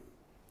paid.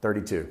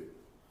 32.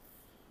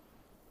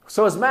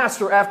 So his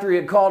master, after he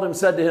had called him,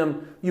 said to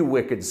him, you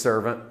wicked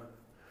servant,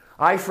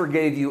 I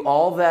forgave you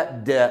all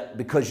that debt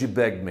because you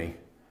begged me.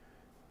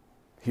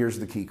 Here's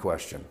the key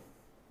question.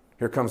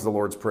 Here comes the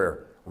Lord's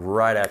Prayer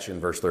right at you in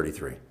verse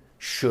 33.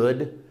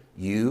 Should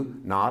you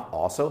not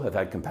also have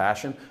had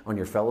compassion on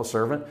your fellow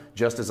servant,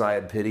 just as I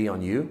had pity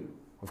on you?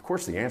 Of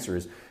course, the answer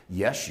is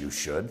yes, you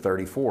should.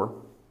 34.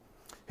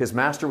 His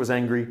master was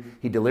angry.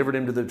 He delivered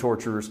him to the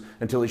torturers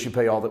until he should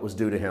pay all that was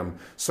due to him.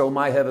 So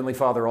my heavenly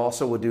Father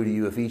also will do to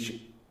you if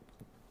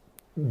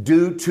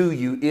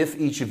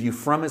each of you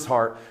from his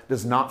heart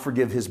does not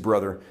forgive his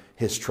brother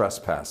his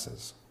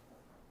trespasses.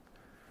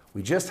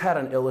 We just had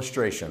an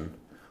illustration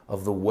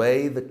of the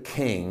way the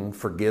king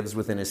forgives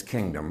within his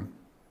kingdom.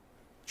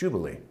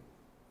 Jubilee.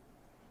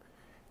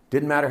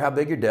 Didn't matter how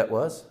big your debt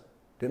was.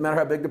 Didn't matter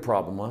how big the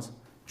problem was.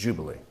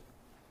 Jubilee.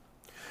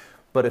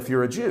 But if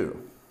you're a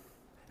Jew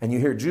and you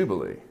hear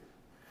Jubilee,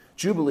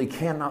 Jubilee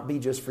cannot be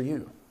just for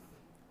you.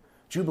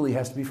 Jubilee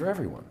has to be for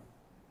everyone.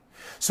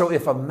 So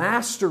if a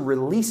master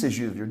releases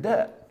you of your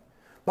debt,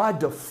 by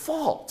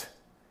default,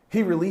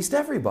 he released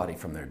everybody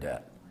from their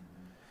debt.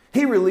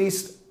 He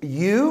released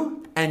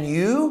you and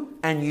you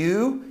and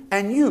you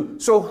and you.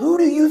 So who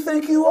do you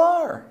think you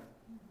are?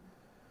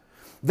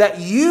 That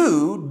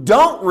you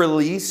don't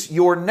release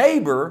your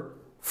neighbor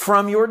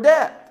from your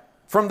debt,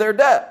 from their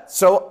debt.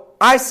 So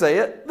I say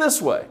it this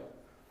way.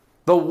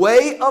 The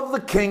way of the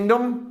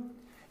kingdom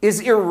is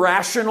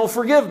irrational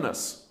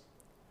forgiveness,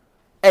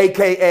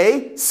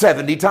 aka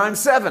 70 times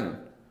 7.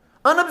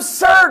 An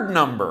absurd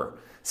number.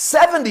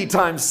 70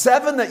 times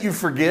 7 that you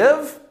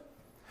forgive.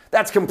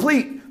 That's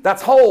complete,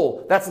 that's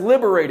whole, that's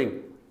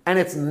liberating. And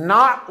it's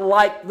not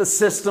like the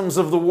systems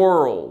of the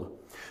world.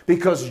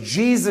 Because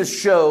Jesus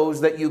shows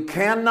that you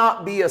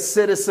cannot be a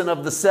citizen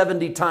of the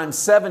 70 times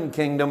 7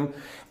 kingdom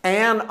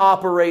and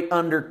operate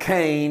under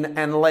Cain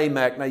and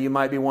Lamech. Now you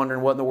might be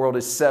wondering what in the world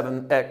is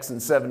 7x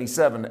and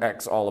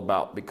 77x all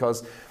about.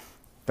 Because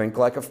think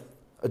like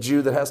a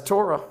Jew that has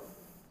Torah.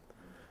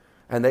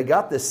 And they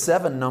got this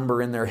 7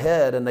 number in their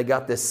head, and they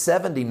got this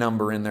 70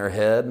 number in their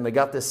head, and they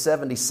got this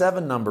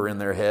 77 number in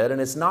their head.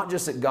 And it's not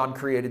just that God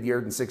created the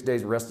earth in 6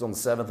 days, rested on the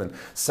 7th, and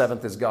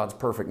 7th is God's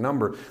perfect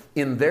number.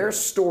 In their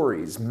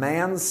stories,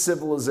 man's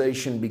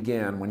civilization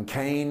began when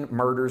Cain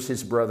murders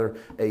his brother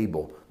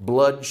Abel.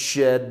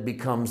 Bloodshed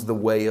becomes the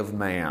way of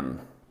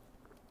man.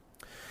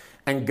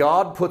 And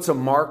God puts a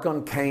mark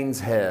on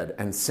Cain's head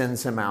and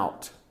sends him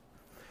out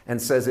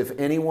and says, if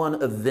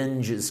anyone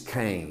avenges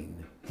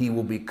Cain, he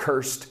will be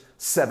cursed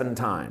 7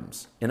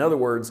 times. In other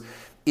words,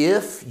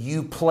 if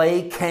you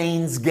play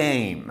Cain's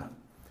game,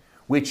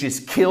 which is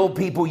kill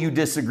people you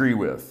disagree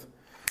with,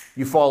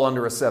 you fall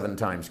under a 7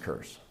 times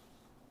curse.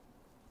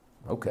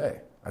 Okay,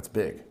 that's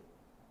big.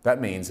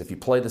 That means if you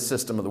play the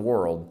system of the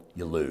world,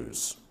 you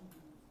lose.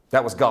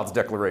 That was God's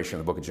declaration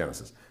in the book of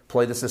Genesis.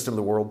 Play the system of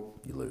the world,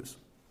 you lose.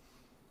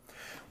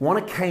 One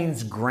of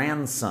Cain's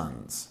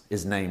grandsons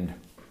is named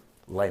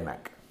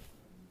Lamech.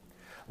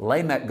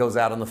 Lamech goes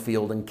out in the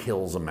field and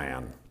kills a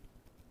man.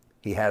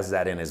 He has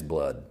that in his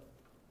blood.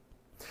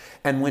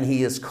 And when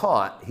he is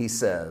caught, he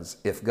says,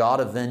 if God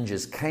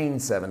avenges Cain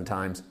 7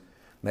 times,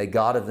 may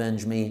God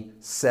avenge me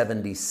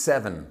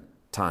 77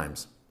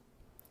 times.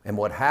 And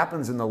what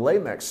happens in the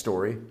Lamech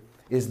story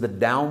is the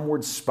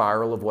downward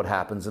spiral of what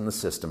happens in the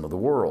system of the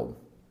world.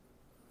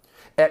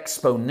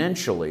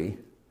 Exponentially,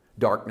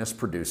 darkness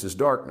produces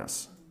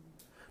darkness.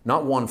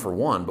 Not 1 for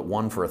 1, but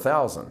 1 for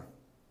 1,000.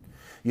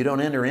 You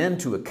don't enter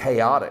into a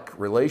chaotic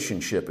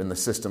relationship in the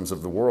systems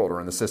of the world or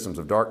in the systems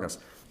of darkness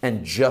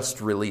and just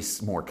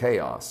release more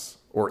chaos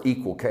or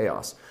equal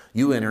chaos.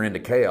 You enter into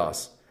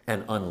chaos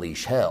and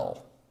unleash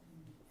hell.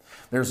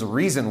 There's a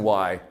reason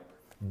why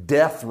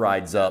death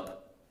rides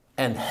up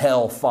and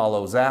hell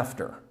follows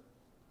after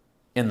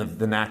in the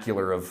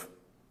vernacular of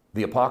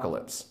the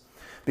apocalypse.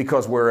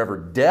 Because wherever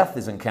death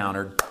is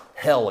encountered,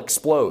 hell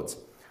explodes.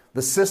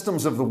 The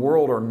systems of the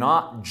world are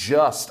not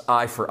just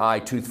eye for eye,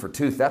 tooth for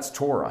tooth. That's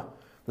Torah.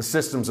 The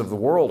systems of the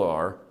world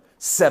are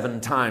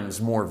 7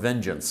 times more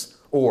vengeance.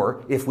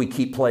 Or, if we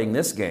keep playing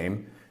this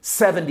game,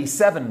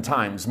 77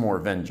 times more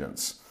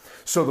vengeance.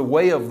 So the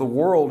way of the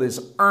world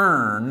is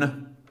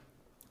earn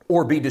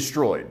or be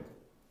destroyed.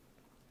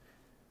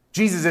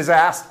 Jesus is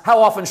asked,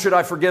 how often should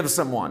I forgive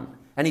someone?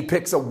 And he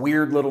picks a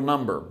weird little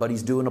number, but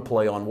he's doing a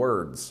play on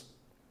words.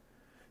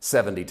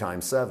 70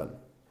 times 7.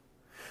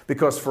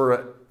 Because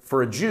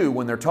for a Jew,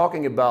 when they're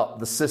talking about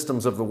the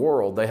systems of the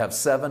world, they have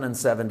 7 and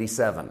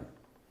 77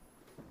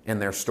 in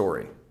their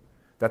story.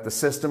 That the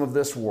system of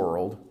this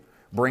world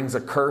brings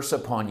a curse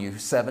upon you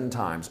 7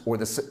 times. Or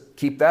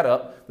keep that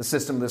up, the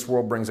system of this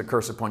world brings a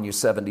curse upon you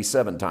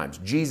 77 times.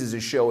 Jesus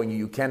is showing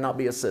you cannot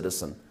be a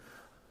citizen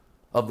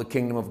of the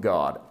kingdom of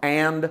God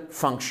and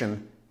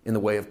function in the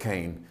way of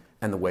Cain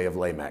and the way of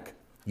Lamech.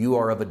 You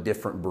are of a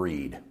different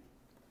breed.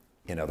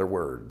 In other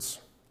words,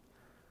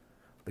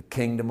 the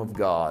kingdom of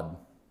God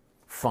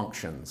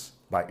functions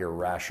by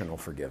irrational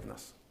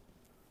forgiveness.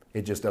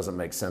 It just doesn't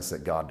make sense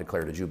that God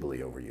declared a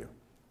jubilee over you.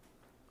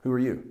 Who are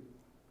you?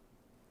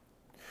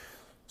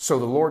 So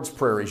the Lord's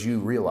Prayer is you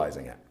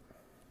realizing it.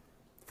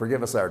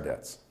 Forgive us our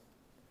debts.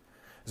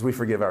 As we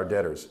forgive our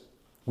debtors,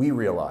 we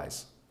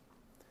realize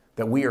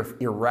that we are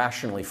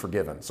irrationally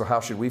forgiven. So how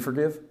should we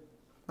forgive?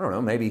 I don't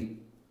know, maybe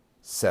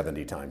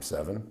 70 times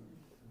 7.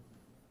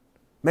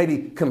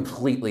 Maybe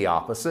completely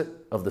opposite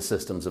of the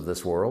systems of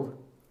this world.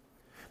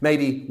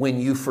 Maybe when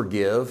you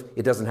forgive,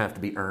 it doesn't have to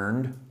be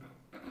earned.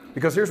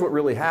 Because here's what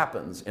really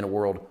happens in a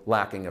world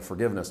lacking of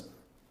forgiveness.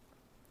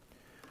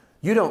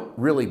 You don't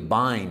really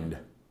bind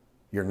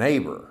your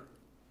neighbor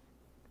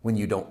when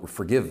you don't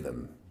forgive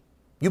them.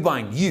 You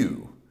bind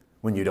you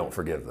when you don't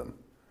forgive them.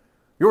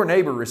 Your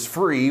neighbor is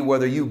free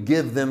whether you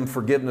give them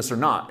forgiveness or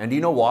not. And do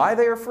you know why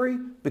they are free?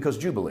 Because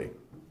Jubilee.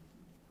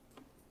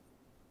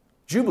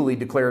 Jubilee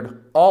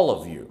declared all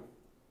of you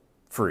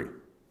free.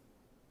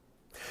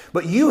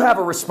 But you have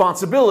a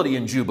responsibility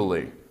in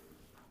Jubilee.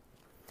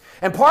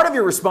 And part of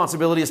your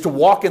responsibility is to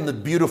walk in the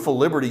beautiful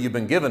liberty you've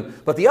been given.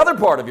 But the other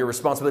part of your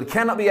responsibility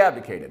cannot be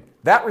abdicated.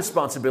 That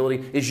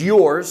responsibility is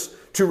yours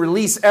to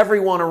release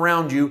everyone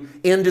around you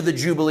into the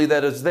Jubilee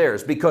that is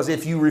theirs. Because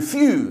if you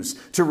refuse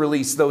to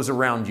release those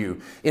around you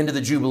into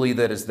the Jubilee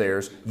that is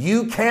theirs,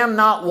 you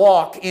cannot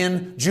walk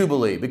in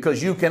Jubilee.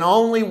 Because you can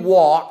only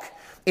walk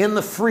in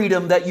the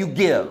freedom that you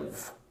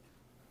give.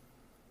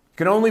 You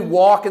can only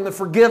walk in the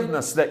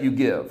forgiveness that you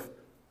give.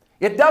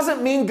 It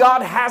doesn't mean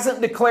God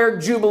hasn't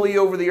declared Jubilee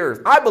over the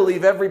earth. I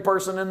believe every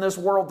person in this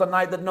world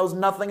tonight that knows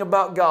nothing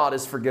about God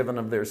is forgiven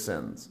of their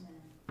sins.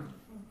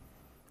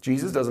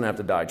 Jesus doesn't have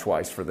to die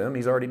twice for them.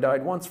 He's already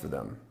died once for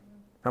them.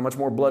 How much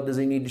more blood does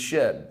he need to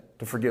shed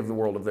to forgive the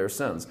world of their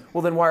sins?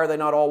 Well, then why are they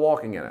not all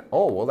walking in it?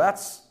 Oh, well,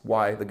 that's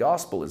why the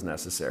gospel is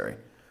necessary.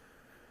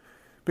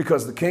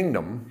 Because the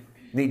kingdom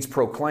needs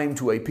proclaimed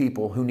to a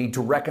people who need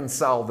to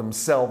reconcile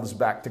themselves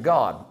back to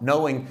God,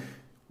 knowing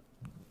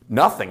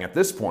nothing at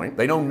this point.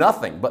 They know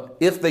nothing. But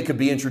if they could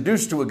be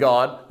introduced to a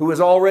God who has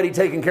already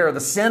taken care of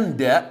the sin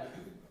debt,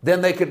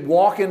 then they could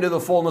walk into the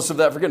fullness of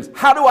that forgiveness.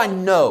 How do I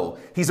know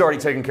he's already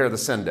taken care of the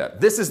sin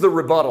debt? This is the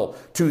rebuttal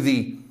to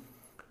the,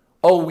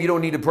 oh, we don't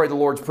need to pray the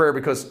Lord's Prayer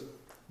because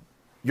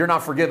you're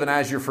not forgiven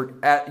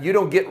you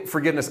don't get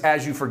forgiveness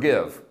as you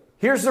forgive.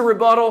 Here's the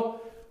rebuttal.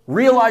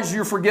 Realize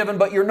you're forgiven,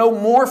 but you're no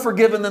more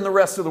forgiven than the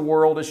rest of the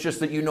world. It's just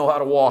that you know how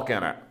to walk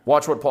in it.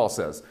 Watch what Paul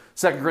says.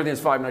 2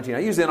 Corinthians 5:19. I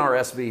use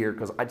NRSV here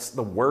because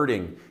the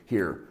wording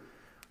here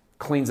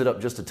cleans it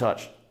up just a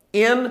touch.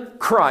 In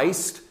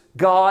Christ,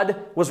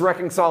 God was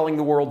reconciling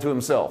the world to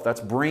himself. That's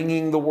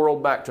bringing the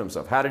world back to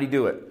himself. How did he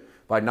do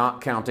it? By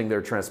not counting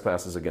their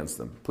trespasses against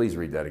them. Please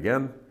read that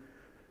again.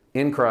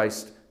 In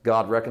Christ,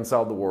 God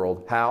reconciled the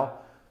world. How?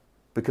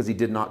 Because he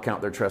did not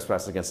count their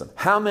trespasses against them.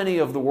 How many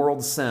of the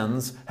world's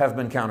sins have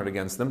been counted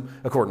against them?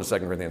 According to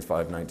 2 Corinthians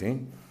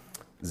 5:19,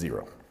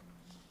 0.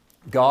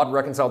 God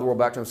reconciled the world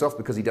back to himself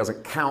because he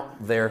doesn't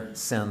count their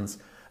sins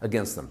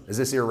against them. Is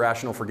this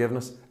irrational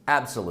forgiveness?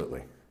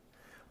 Absolutely.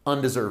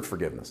 Undeserved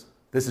forgiveness.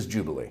 This is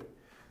Jubilee.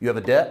 You have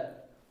a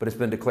debt, but it's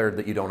been declared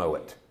that you don't owe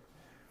it.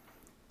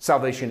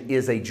 Salvation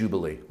is a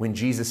jubilee. When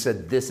Jesus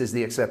said, this is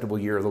the acceptable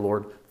year of the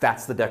Lord,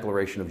 that's the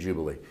declaration of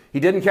jubilee. He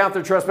didn't count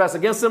their trespass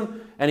against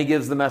them, and he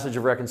gives the message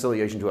of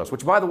reconciliation to us,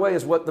 which, by the way,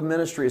 is what the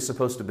ministry is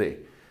supposed to be.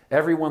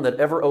 Everyone that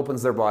ever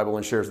opens their Bible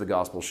and shares the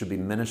gospel should be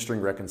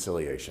ministering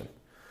reconciliation,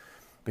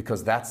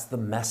 because that's the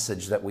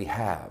message that we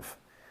have.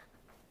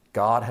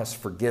 God has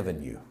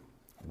forgiven you.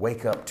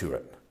 Wake up to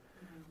it.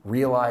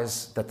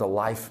 Realize that the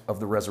life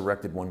of the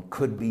resurrected one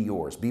could be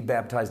yours. Be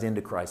baptized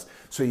into Christ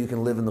so you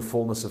can live in the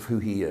fullness of who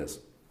he is.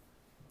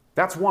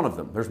 That's one of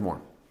them. There's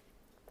more.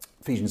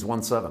 Ephesians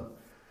 1:7.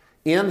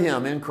 In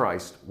him, in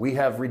Christ, we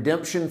have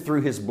redemption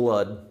through his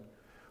blood.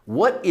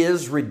 What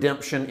is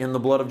redemption in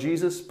the blood of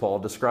Jesus? Paul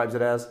describes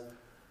it as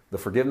the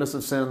forgiveness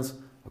of sins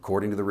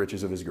according to the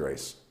riches of his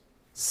grace.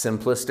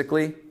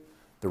 Simplistically,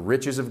 the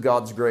riches of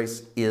God's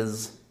grace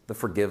is the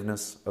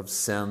forgiveness of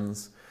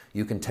sins.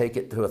 You can take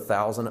it to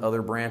 1,000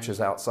 other branches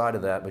outside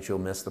of that, but you'll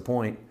miss the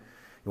point.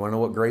 You want to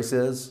know what grace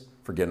is?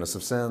 Forgiveness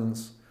of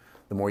sins.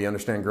 The more you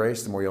understand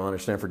grace, the more you'll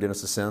understand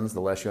forgiveness of sins.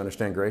 The less you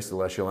understand grace, the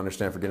less you'll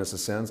understand forgiveness of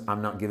sins.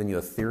 I'm not giving you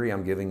a theory.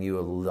 I'm giving you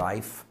a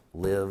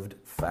life-lived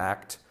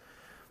fact.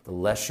 The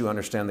less you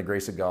understand the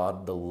grace of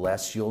God, the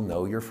less you'll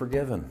know you're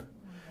forgiven.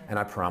 And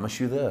I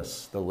promise you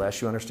this, the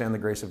less you understand the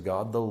grace of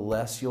God, the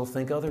less you'll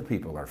think other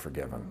people are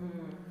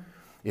forgiven.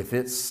 If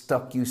it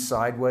stuck you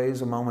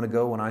sideways a moment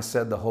ago when I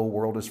said the whole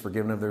world is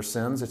forgiven of their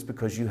sins, it's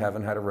because you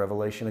haven't had a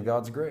revelation of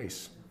God's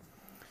grace.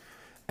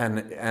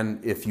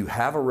 And if you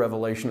have a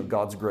revelation of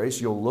God's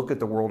grace, you'll look at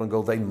the world and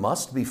go, they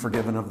must be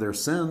forgiven of their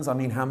sins. I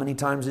mean, how many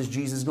times is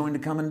Jesus going to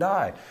come and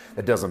die?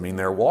 It doesn't mean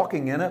they're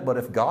walking in it, but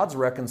if God's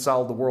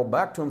reconciled the world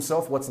back to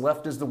himself, what's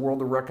left is the world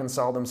to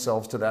reconcile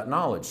themselves to that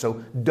knowledge.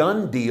 So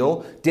done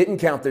deal, didn't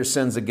count their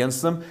sins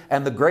against them,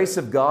 and the grace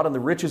of God and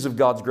the riches of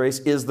God's grace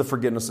is the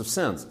forgiveness of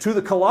sins. To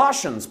the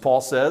Colossians,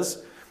 Paul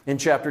says, in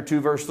chapter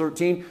 2, verse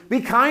 13, be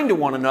kind to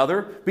one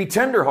another, be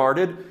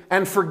tenderhearted,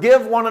 and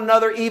forgive one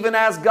another even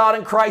as God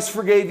in Christ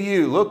forgave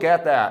you. Look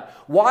at that.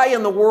 Why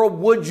in the world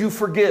would you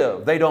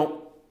forgive? They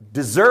don't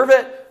deserve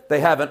it, they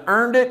haven't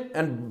earned it,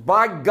 and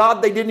by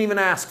God, they didn't even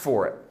ask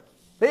for it.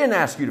 They didn't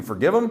ask you to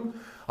forgive them.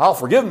 I'll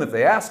forgive them if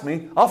they ask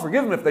me. I'll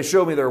forgive them if they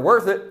show me they're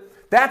worth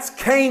it. That's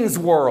Cain's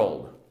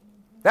world.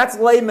 That's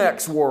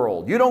Lamech's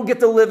world. You don't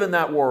get to live in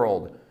that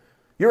world.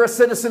 You're a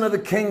citizen of the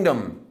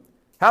kingdom.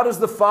 How does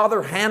the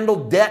Father handle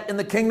debt in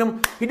the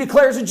kingdom? He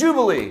declares a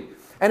jubilee.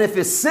 And if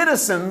his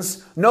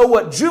citizens know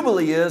what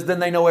jubilee is, then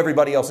they know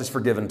everybody else is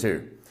forgiven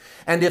too.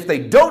 And if they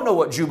don't know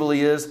what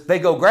jubilee is, they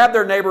go grab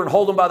their neighbor and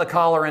hold them by the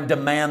collar and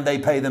demand they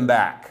pay them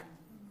back.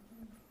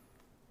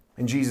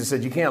 And Jesus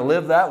said, you can't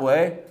live that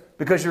way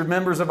because you're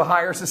members of a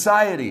higher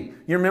society.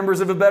 You're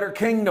members of a better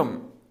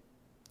kingdom.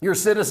 You're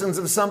citizens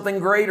of something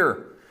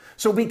greater.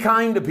 So be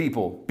kind to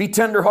people. Be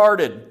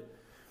tenderhearted.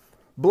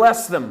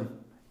 Bless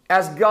them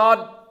as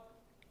God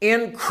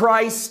in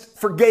Christ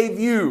forgave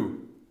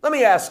you. Let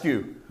me ask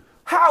you,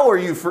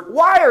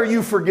 why are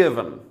you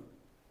forgiven?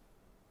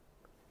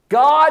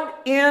 God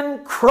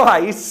in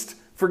Christ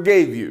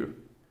forgave you.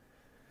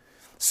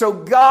 So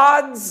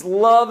God's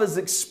love is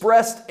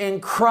expressed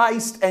in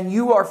Christ, and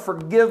you are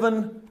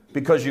forgiven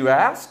because you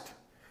asked,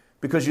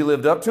 because you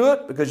lived up to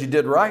it, because you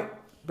did right,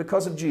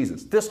 because of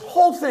Jesus. This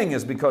whole thing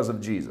is because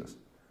of Jesus.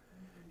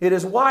 It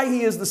is why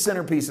he is the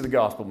centerpiece of the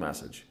gospel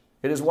message.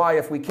 It is why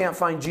if we can't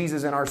find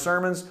Jesus in our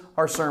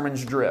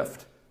sermons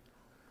drift.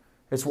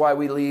 It's why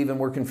we leave and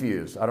we're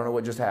confused. I don't know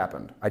what just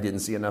happened. I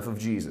didn't see enough of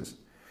Jesus.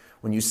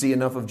 When you see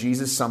enough of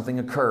Jesus, something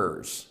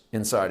occurs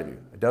inside of you.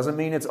 It doesn't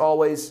mean it's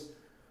always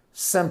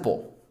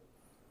simple.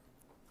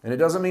 And it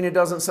doesn't mean it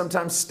doesn't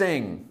sometimes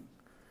sting.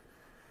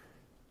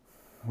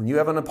 When you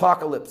have an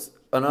apocalypse,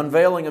 an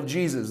unveiling of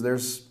Jesus,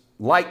 there's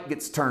light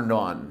gets turned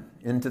on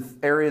into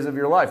areas of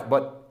your life.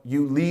 But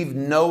you leave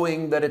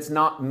knowing that it's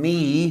not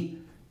me,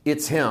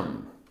 it's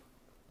him.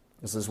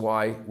 This is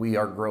why we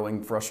are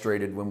growing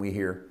frustrated when we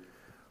hear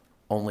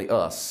only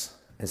us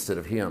instead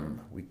of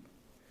him.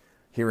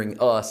 Hearing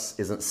us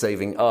isn't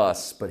saving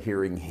us, but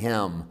hearing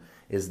him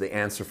is the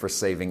answer for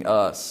saving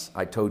us.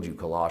 I told you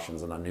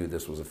Colossians, and I knew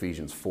this was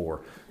Ephesians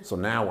 4. So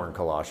now we're in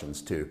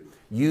Colossians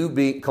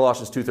 2.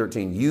 Colossians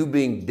 2:13, you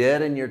being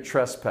dead in your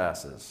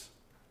trespasses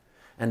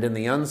and in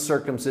the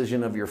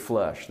uncircumcision of your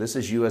flesh. This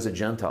is you as a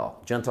Gentile.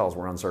 Gentiles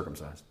were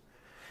uncircumcised.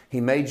 He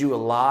made you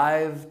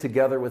alive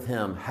together with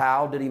him.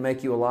 How did he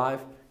make you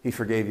alive? He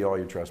forgave you all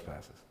your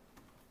trespasses.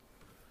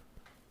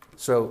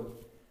 So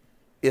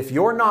if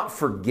you're not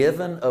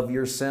forgiven of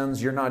your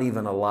sins, you're not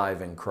even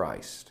alive in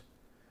Christ.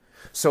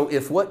 So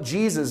if what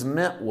Jesus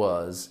meant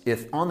was,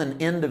 if on an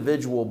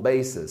individual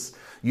basis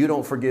you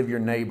don't forgive your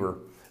neighbor,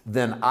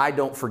 then I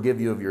don't forgive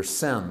you of your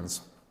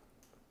sins,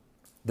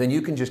 then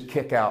you can just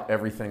kick out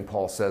everything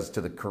Paul says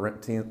to the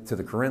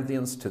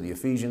Corinthians, to the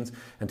Ephesians,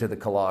 and to the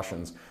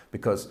Colossians,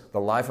 because the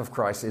life of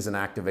Christ isn't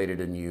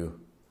activated in you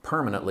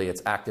permanently,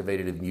 it's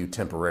activated in you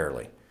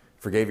temporarily.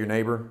 Forgave your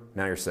neighbor,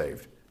 now you're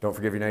saved. Don't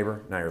forgive your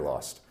neighbor, now you're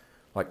lost.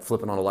 Like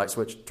flipping on a light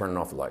switch, turning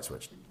off the light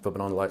switch.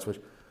 Flipping on the light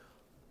switch.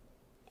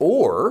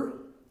 Or,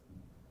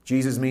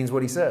 Jesus means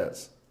what he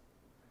says.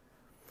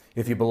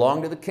 If you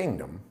belong to the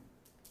kingdom,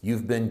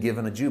 you've been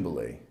given a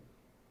jubilee.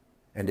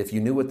 And if you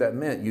knew what that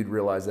meant, you'd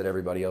realize that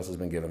everybody else has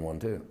been given one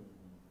too.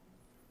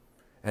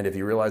 And if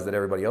you realize that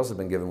everybody else has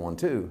been given one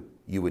too,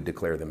 you would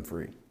declare them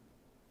free.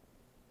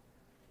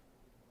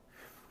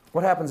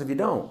 What happens if you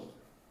don't?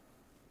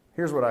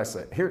 Here's what I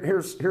say.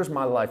 Here's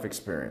my life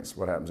experience.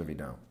 What happens if you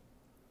don't?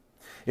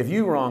 If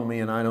you wrong me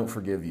and I don't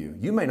forgive you,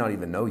 you may not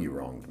even know you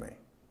wronged me.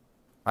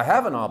 I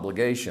have an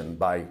obligation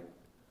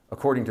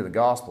according to the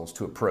Gospels,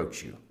 to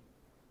approach you.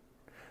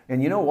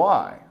 And you know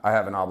why I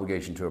have an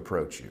obligation to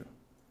approach you?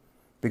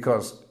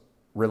 Because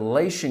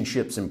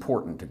relationship's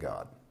important to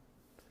God.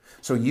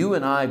 So you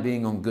and I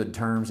being on good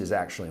terms is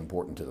actually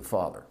important to the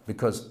Father,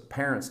 because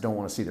parents don't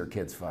want to see their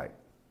kids fight.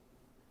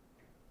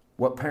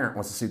 What parent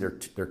wants to see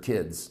their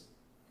kids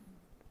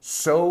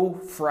so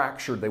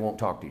fractured they won't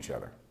talk to each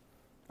other?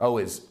 Oh,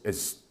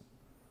 is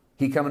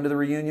he coming to the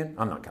reunion?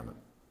 I'm not coming.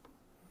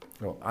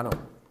 Well, I don't.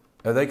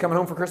 Are they coming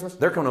home for Christmas?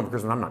 They're coming home for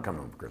Christmas. I'm not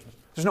coming home for Christmas.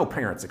 There's no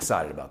parents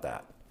excited about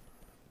that.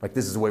 Like,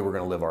 this is the way we're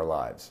going to live our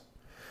lives.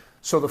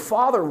 So the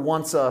Father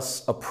wants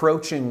us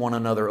approaching one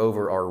another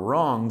over our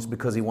wrongs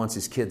because he wants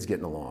his kids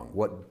getting along.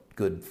 What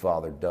good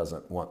father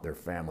doesn't want their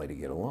family to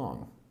get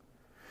along?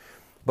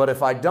 But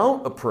if I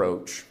don't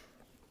approach,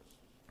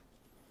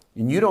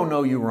 and you don't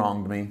know you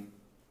wronged me,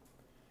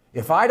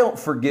 if I don't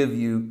forgive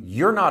you,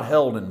 you're not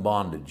held in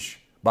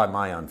bondage by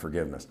my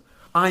unforgiveness.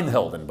 I'm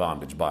held in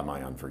bondage by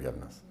my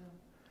unforgiveness.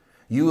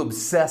 You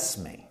obsess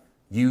me.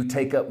 You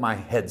take up my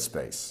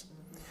headspace.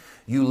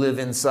 You live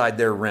inside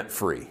there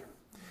rent-free.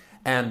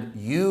 And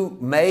you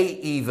may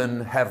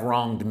even have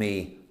wronged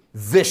me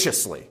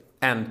viciously,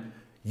 and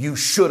you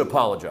should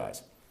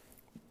apologize.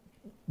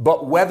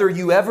 But whether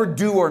you ever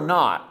do or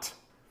not,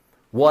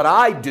 what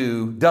I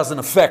do doesn't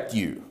affect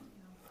you.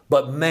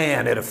 But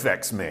man, it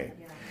affects me.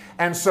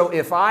 And so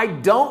if I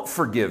don't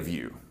forgive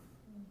you,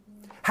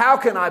 how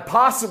can I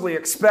possibly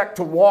expect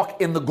to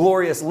walk in the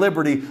glorious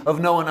liberty of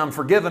knowing I'm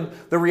forgiven?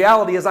 The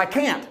reality is I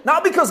can't.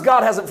 Not because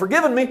God hasn't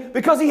forgiven me,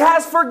 because he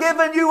has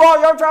forgiven you all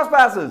your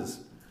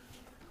trespasses.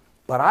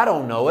 But I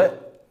don't know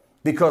it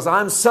because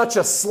I'm such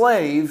a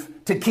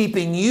slave to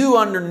keeping you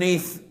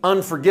underneath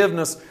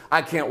unforgiveness,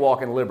 I can't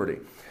walk in liberty.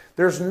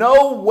 There's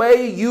no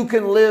way you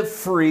can live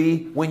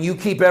free when you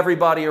keep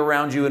everybody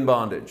around you in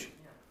bondage.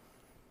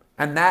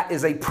 And that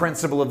is a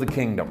principle of the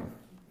kingdom.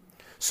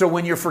 So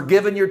when you're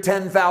forgiven your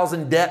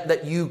 10,000 debt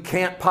that you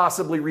can't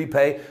possibly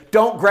repay,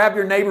 don't grab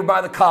your neighbor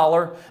by the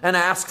collar and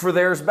ask for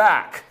theirs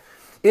back.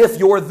 If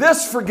you're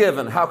this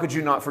forgiven, how could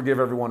you not forgive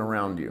everyone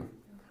around you?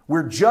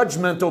 We're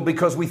judgmental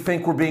because we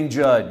think we're being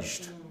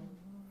judged.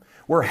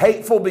 We're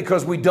hateful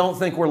because we don't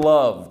think we're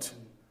loved.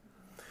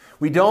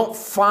 We don't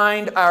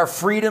find our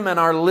freedom and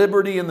our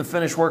liberty in the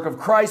finished work of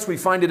Christ. We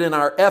find it in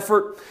our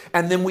effort,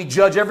 and then we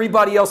judge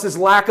everybody else's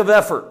lack of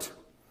effort.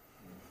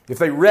 If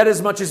they read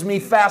as much as me,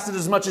 fasted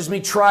as much as me,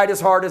 tried as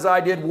hard as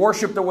I did,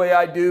 worshiped the way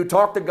I do,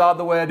 talked to God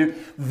the way I do,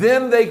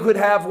 then they could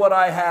have what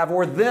I have,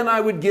 or then I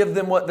would give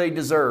them what they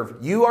deserve.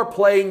 You are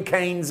playing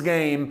Cain's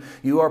game.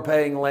 You are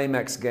playing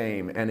Lamech's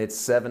game. And it's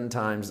 7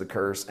 times the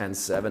curse and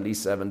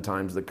 77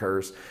 times the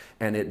curse.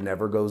 And it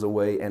never goes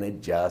away, and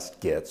it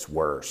just gets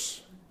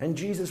worse. And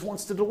Jesus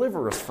wants to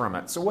deliver us from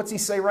it. So what's he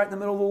say right in the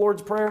middle of the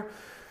Lord's Prayer?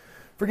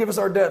 Forgive us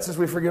our debts as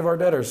we forgive our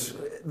debtors.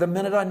 The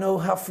minute I know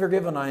how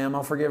forgiven I am,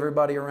 I'll forgive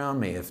everybody around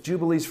me. If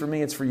Jubilee's for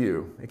me, it's for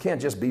you. It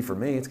can't just be for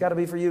me. It's got to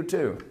be for you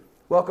too.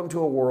 Welcome to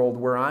a world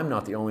where I'm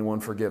not the only one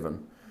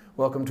forgiven.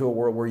 Welcome to a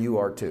world where you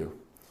are too.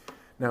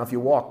 Now, if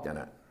you walked in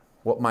it,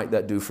 what might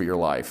that do for your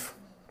life?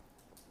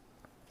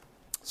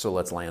 So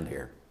let's land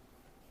here.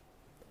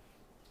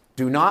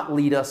 Do not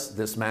lead us,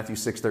 this Matthew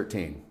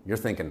 6:13. You're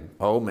thinking,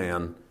 oh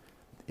man,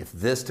 if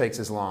this takes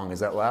as long as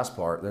that last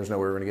part, there's no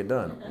way we're going to get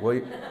done.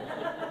 Well,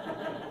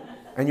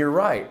 and you're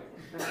right.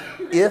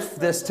 If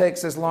this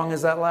takes as long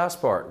as that last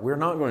part, we're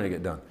not going to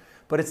get done.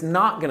 But it's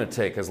not going to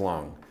take as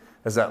long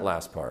as that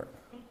last part.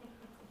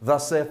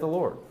 Thus saith the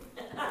Lord.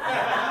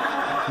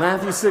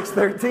 Matthew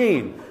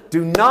 6:13.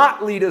 Do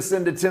not lead us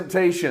into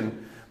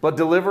temptation, but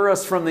deliver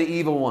us from the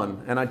evil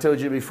one. And I told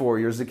you before,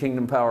 yours is the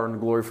kingdom, power, and the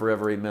glory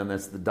forever. Amen.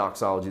 That's the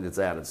doxology that's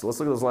added. So let's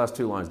look at those last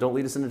 2 lines. Don't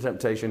lead us into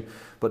temptation,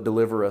 but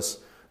deliver us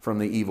from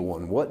the evil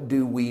one. What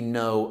do we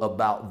know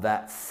about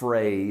that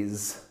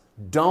phrase?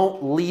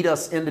 Don't lead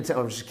us into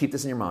temptation. Just keep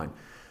this in your mind.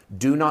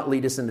 Do not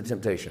lead us into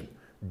temptation.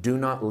 Do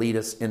not lead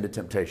us into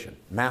temptation.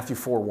 Matthew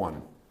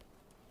 4:1.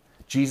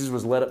 Jesus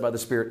was led up by the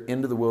Spirit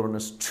into the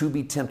wilderness to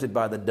be tempted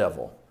by the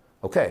devil.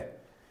 Okay.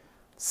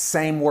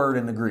 Same word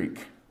in the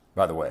Greek,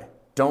 by the way.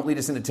 Don't lead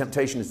us into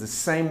temptation is the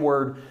same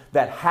word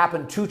that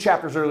happened 2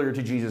 chapters earlier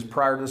to Jesus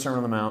prior to the Sermon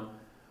on the Mount.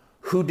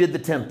 Who did the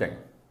tempting?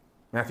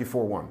 Matthew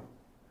 4:1.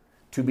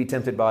 To be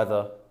tempted by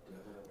the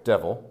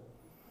devil.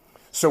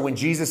 So when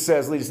Jesus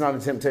says, lead us not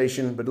into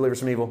temptation, but deliver us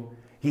from evil,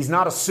 he's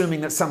not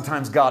assuming that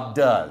sometimes God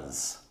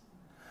does.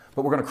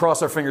 But we're going to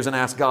cross our fingers and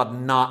ask God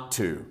not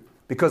to.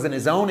 Because in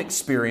his own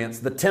experience,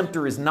 the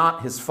tempter is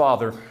not his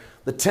father.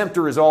 The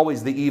tempter is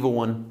always the evil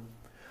one.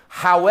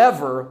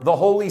 However, the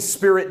Holy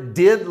Spirit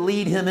did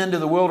lead him into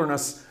the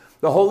wilderness.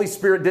 The Holy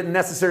Spirit didn't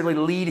necessarily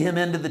lead him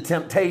into the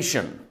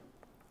temptation.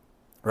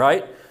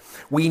 right?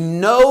 We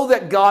know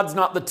that God's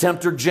not the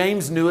tempter.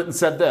 James knew it and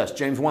said this,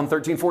 James 1,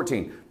 13,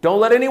 14. Don't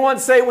let anyone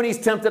say when he's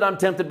tempted, I'm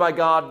tempted by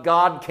God.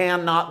 God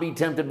cannot be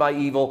tempted by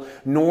evil,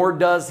 nor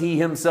does he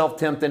himself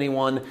tempt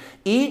anyone.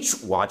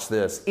 Watch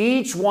this,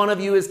 each one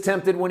of you is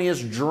tempted when he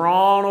is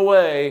drawn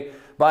away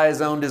by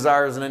his own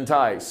desires and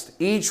enticed.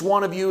 Each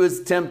one of you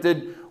is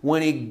tempted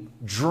when he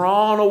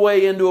drawn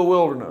away into a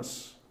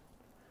wilderness.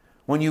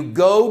 When you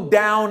go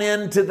down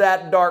into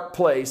that dark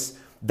place,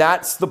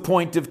 that's the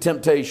point of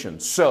temptation.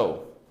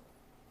 So,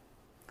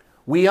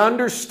 we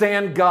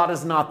understand God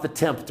is not the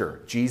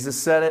tempter.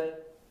 Jesus said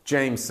it.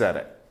 James said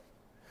it.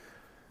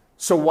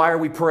 So why are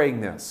we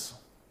praying this?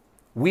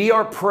 We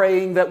are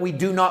praying that we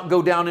do not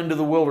go down into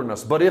the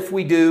wilderness. But if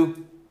we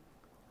do,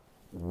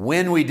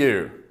 when we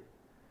do,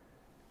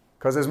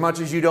 because as much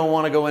as you don't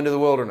want to go into the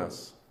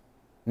wilderness,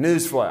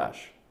 newsflash,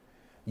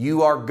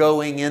 you are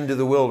going into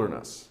the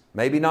wilderness.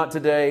 Maybe not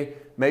today,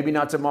 maybe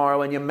not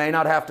tomorrow, and you may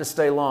not have to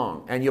stay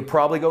long. And you'll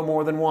probably go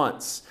more than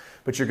once.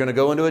 But you're going to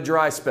go into a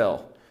dry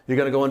spell. You're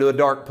going to go into a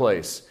dark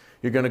place.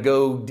 You're going to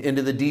go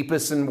into the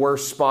deepest and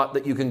worst spot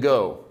that you can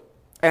go.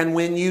 And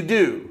when you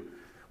do,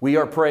 we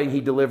are praying he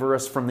deliver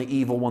us from the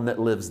evil one that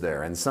lives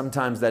there. And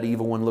sometimes that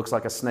evil one looks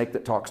like a snake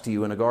that talks to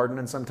you in a garden.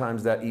 And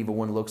sometimes that evil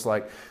one looks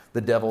like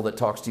the devil that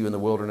talks to you in the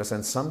wilderness.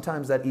 And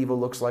sometimes that evil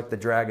looks like the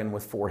dragon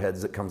with 4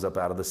 heads that comes up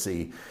out of the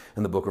sea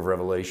in the book of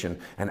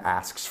Revelation and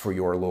asks for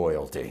your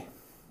loyalty.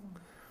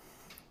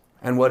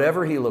 And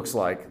whatever he looks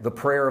like, the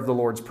prayer of the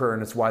Lord's Prayer,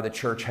 and it's why the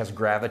church has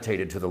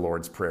gravitated to the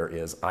Lord's Prayer,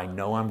 is, I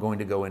know I'm going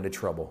to go into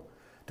trouble.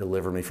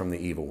 Deliver me from the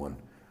evil one,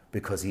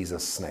 because he's a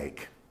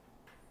snake,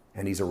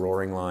 and he's a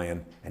roaring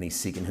lion, and he's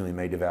seeking whom he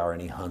may devour,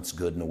 and he hunts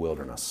good in the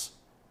wilderness.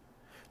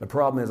 The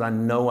problem is I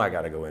know I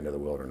got to go into the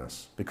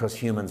wilderness, because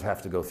humans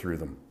have to go through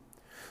them.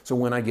 So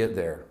when I get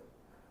there,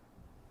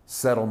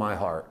 settle my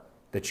heart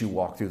that you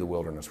walk through the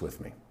wilderness with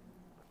me.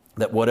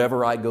 That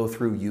whatever I go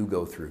through, you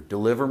go through.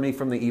 Deliver me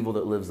from the evil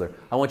that lives there.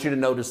 I want you to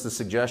notice the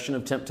suggestion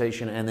of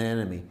temptation and the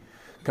enemy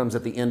comes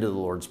at the end of the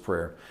Lord's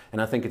Prayer. And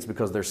I think it's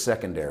because they're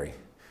secondary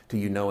to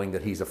you knowing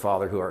that he's a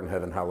Father who art in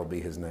heaven, hallowed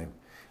be his name.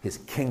 His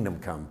kingdom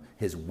come,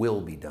 his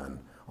will be done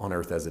on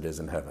earth as it is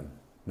in heaven.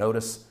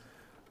 Notice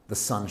the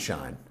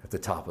sunshine at the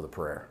top of the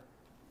prayer.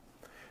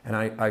 And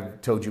I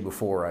told you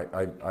before,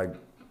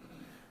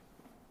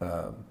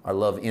 I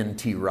love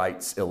N.T.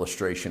 Wright's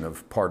illustration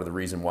of part of the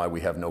reason why we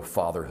have no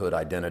fatherhood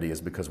identity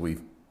is because we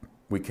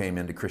came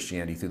into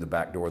Christianity through the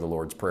back door of the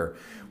Lord's Prayer.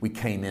 We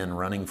came in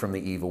running from the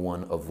evil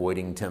one,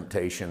 avoiding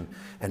temptation,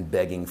 and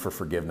begging for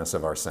forgiveness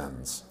of our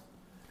sins.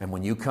 And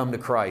when you come to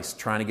Christ,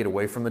 trying to get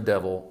away from the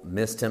devil,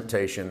 miss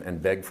temptation,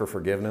 and beg for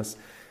forgiveness,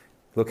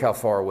 look how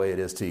far away it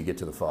is till you get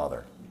to the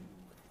Father.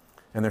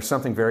 And there's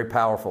something very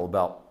powerful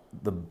about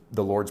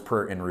the Lord's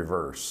Prayer in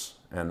reverse.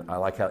 And I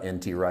like how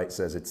N.T. Wright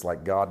says it's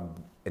like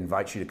God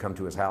invites you to come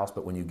to his house,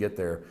 but when you get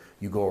there,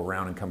 you go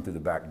around and come through the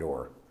back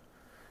door.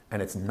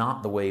 And it's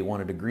not the way he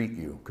wanted to greet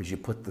you, because you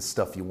put the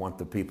stuff you want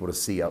the people to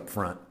see up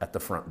front at the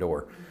front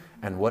door.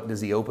 And what does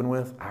he open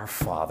with? Our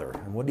Father.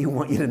 And what do you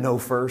want you to know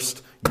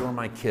first? You're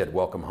my kid.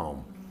 Welcome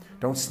home.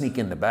 Don't sneak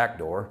in the back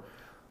door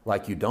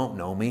like you don't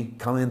know me.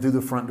 Come in through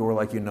the front door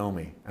like you know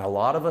me. And a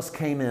lot of us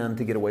came in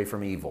to get away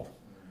from evil.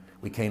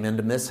 We came in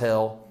to miss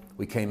hell.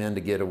 We came in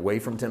to get away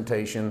from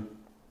temptation.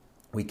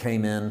 We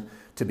came in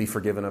to be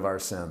forgiven of our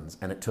sins.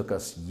 And it took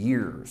us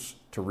years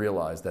to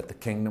realize that the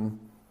kingdom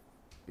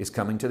is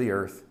coming to the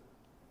earth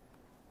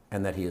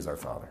and that he is our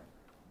Father.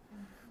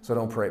 So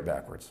don't pray it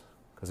backwards.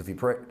 Because if you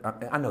pray,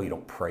 I know you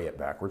don't pray it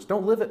backwards.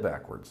 Don't live it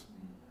backwards.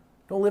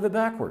 Don't live it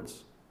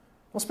backwards.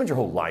 Don't spend your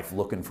whole life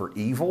looking for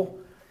evil.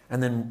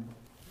 And then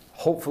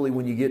hopefully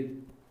when you get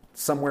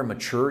somewhere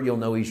mature, you'll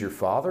know he's your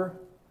Father.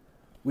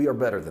 We are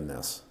better than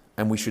this.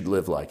 And we should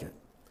live like it.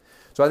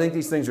 So I think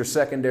these things are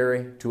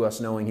secondary to us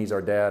knowing he's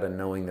our dad and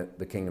knowing that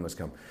the kingdom has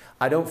come.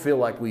 I don't feel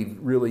like we've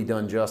really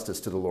done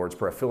justice to the Lord's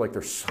Prayer. I feel like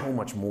there's so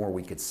much more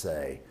we could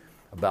say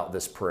about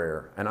this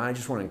prayer. And I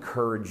just want to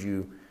encourage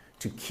you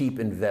to keep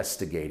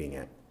investigating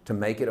it, to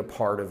make it a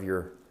part of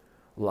your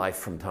life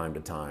from time to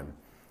time,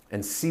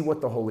 and see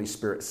what the Holy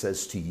Spirit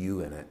says to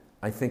you in it.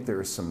 I think there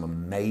are some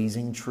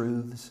amazing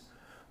truths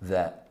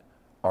that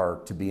are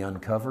to be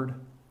uncovered.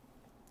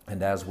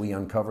 And as we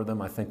uncover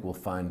them, I think we'll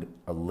find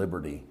a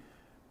liberty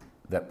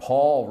that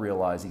Paul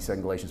realized. He said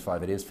in Galatians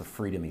 5, it is for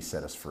freedom he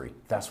set us free.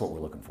 That's what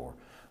we're looking for.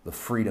 The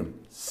freedom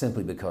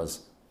simply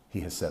because he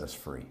has set us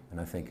free.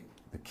 And I think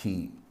the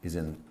key is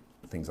in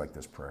things like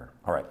this prayer.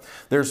 All right.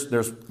 There's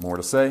more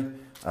to say.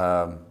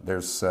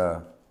 There's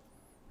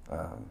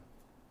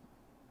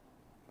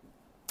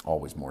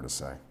always more to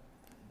say.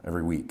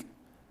 Every week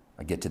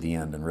I get to the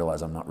end and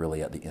realize I'm not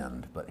really at the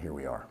end, but here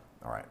we are.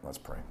 All right, let's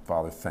pray.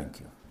 Father, thank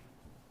you.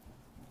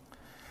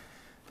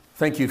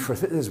 Thank you for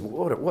this.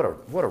 What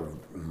a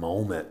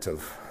moment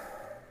of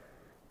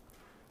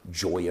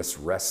joyous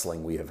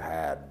wrestling we have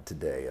had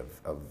today,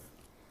 of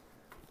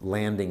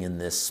landing in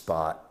this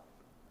spot.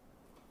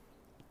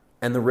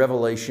 And the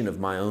revelation of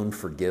my own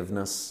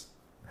forgiveness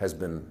has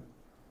been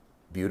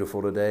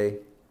beautiful today.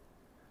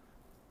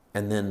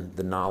 And then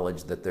the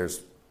knowledge that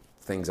there's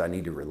things I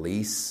need to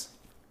release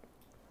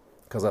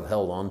because I've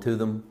held on to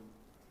them.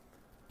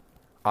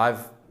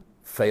 I've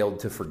failed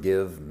to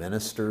forgive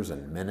ministers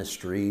and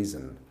ministries,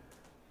 and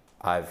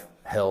I've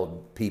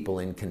held people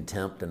in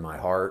contempt in my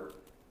heart.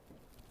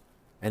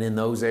 And in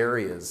those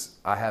areas,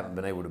 I haven't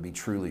been able to be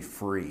truly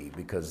free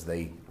because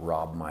they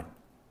rob my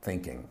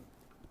thinking.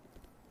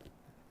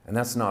 And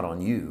that's not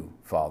on you,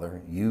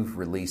 Father. You've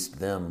released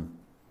them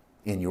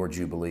in your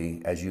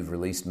Jubilee as you've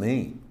released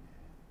me.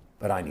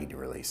 But I need to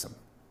release them.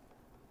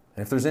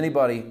 And if there's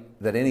anybody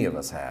that any of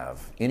us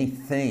have,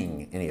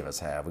 anything any of us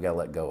have, we got to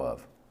let go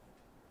of.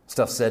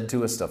 Stuff said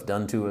to us, stuff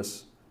done to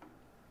us,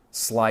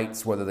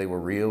 slights, whether they were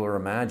real or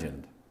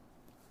imagined.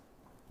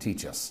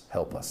 Teach us,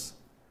 help us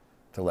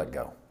to let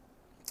go.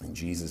 In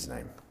Jesus'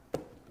 name,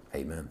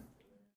 amen.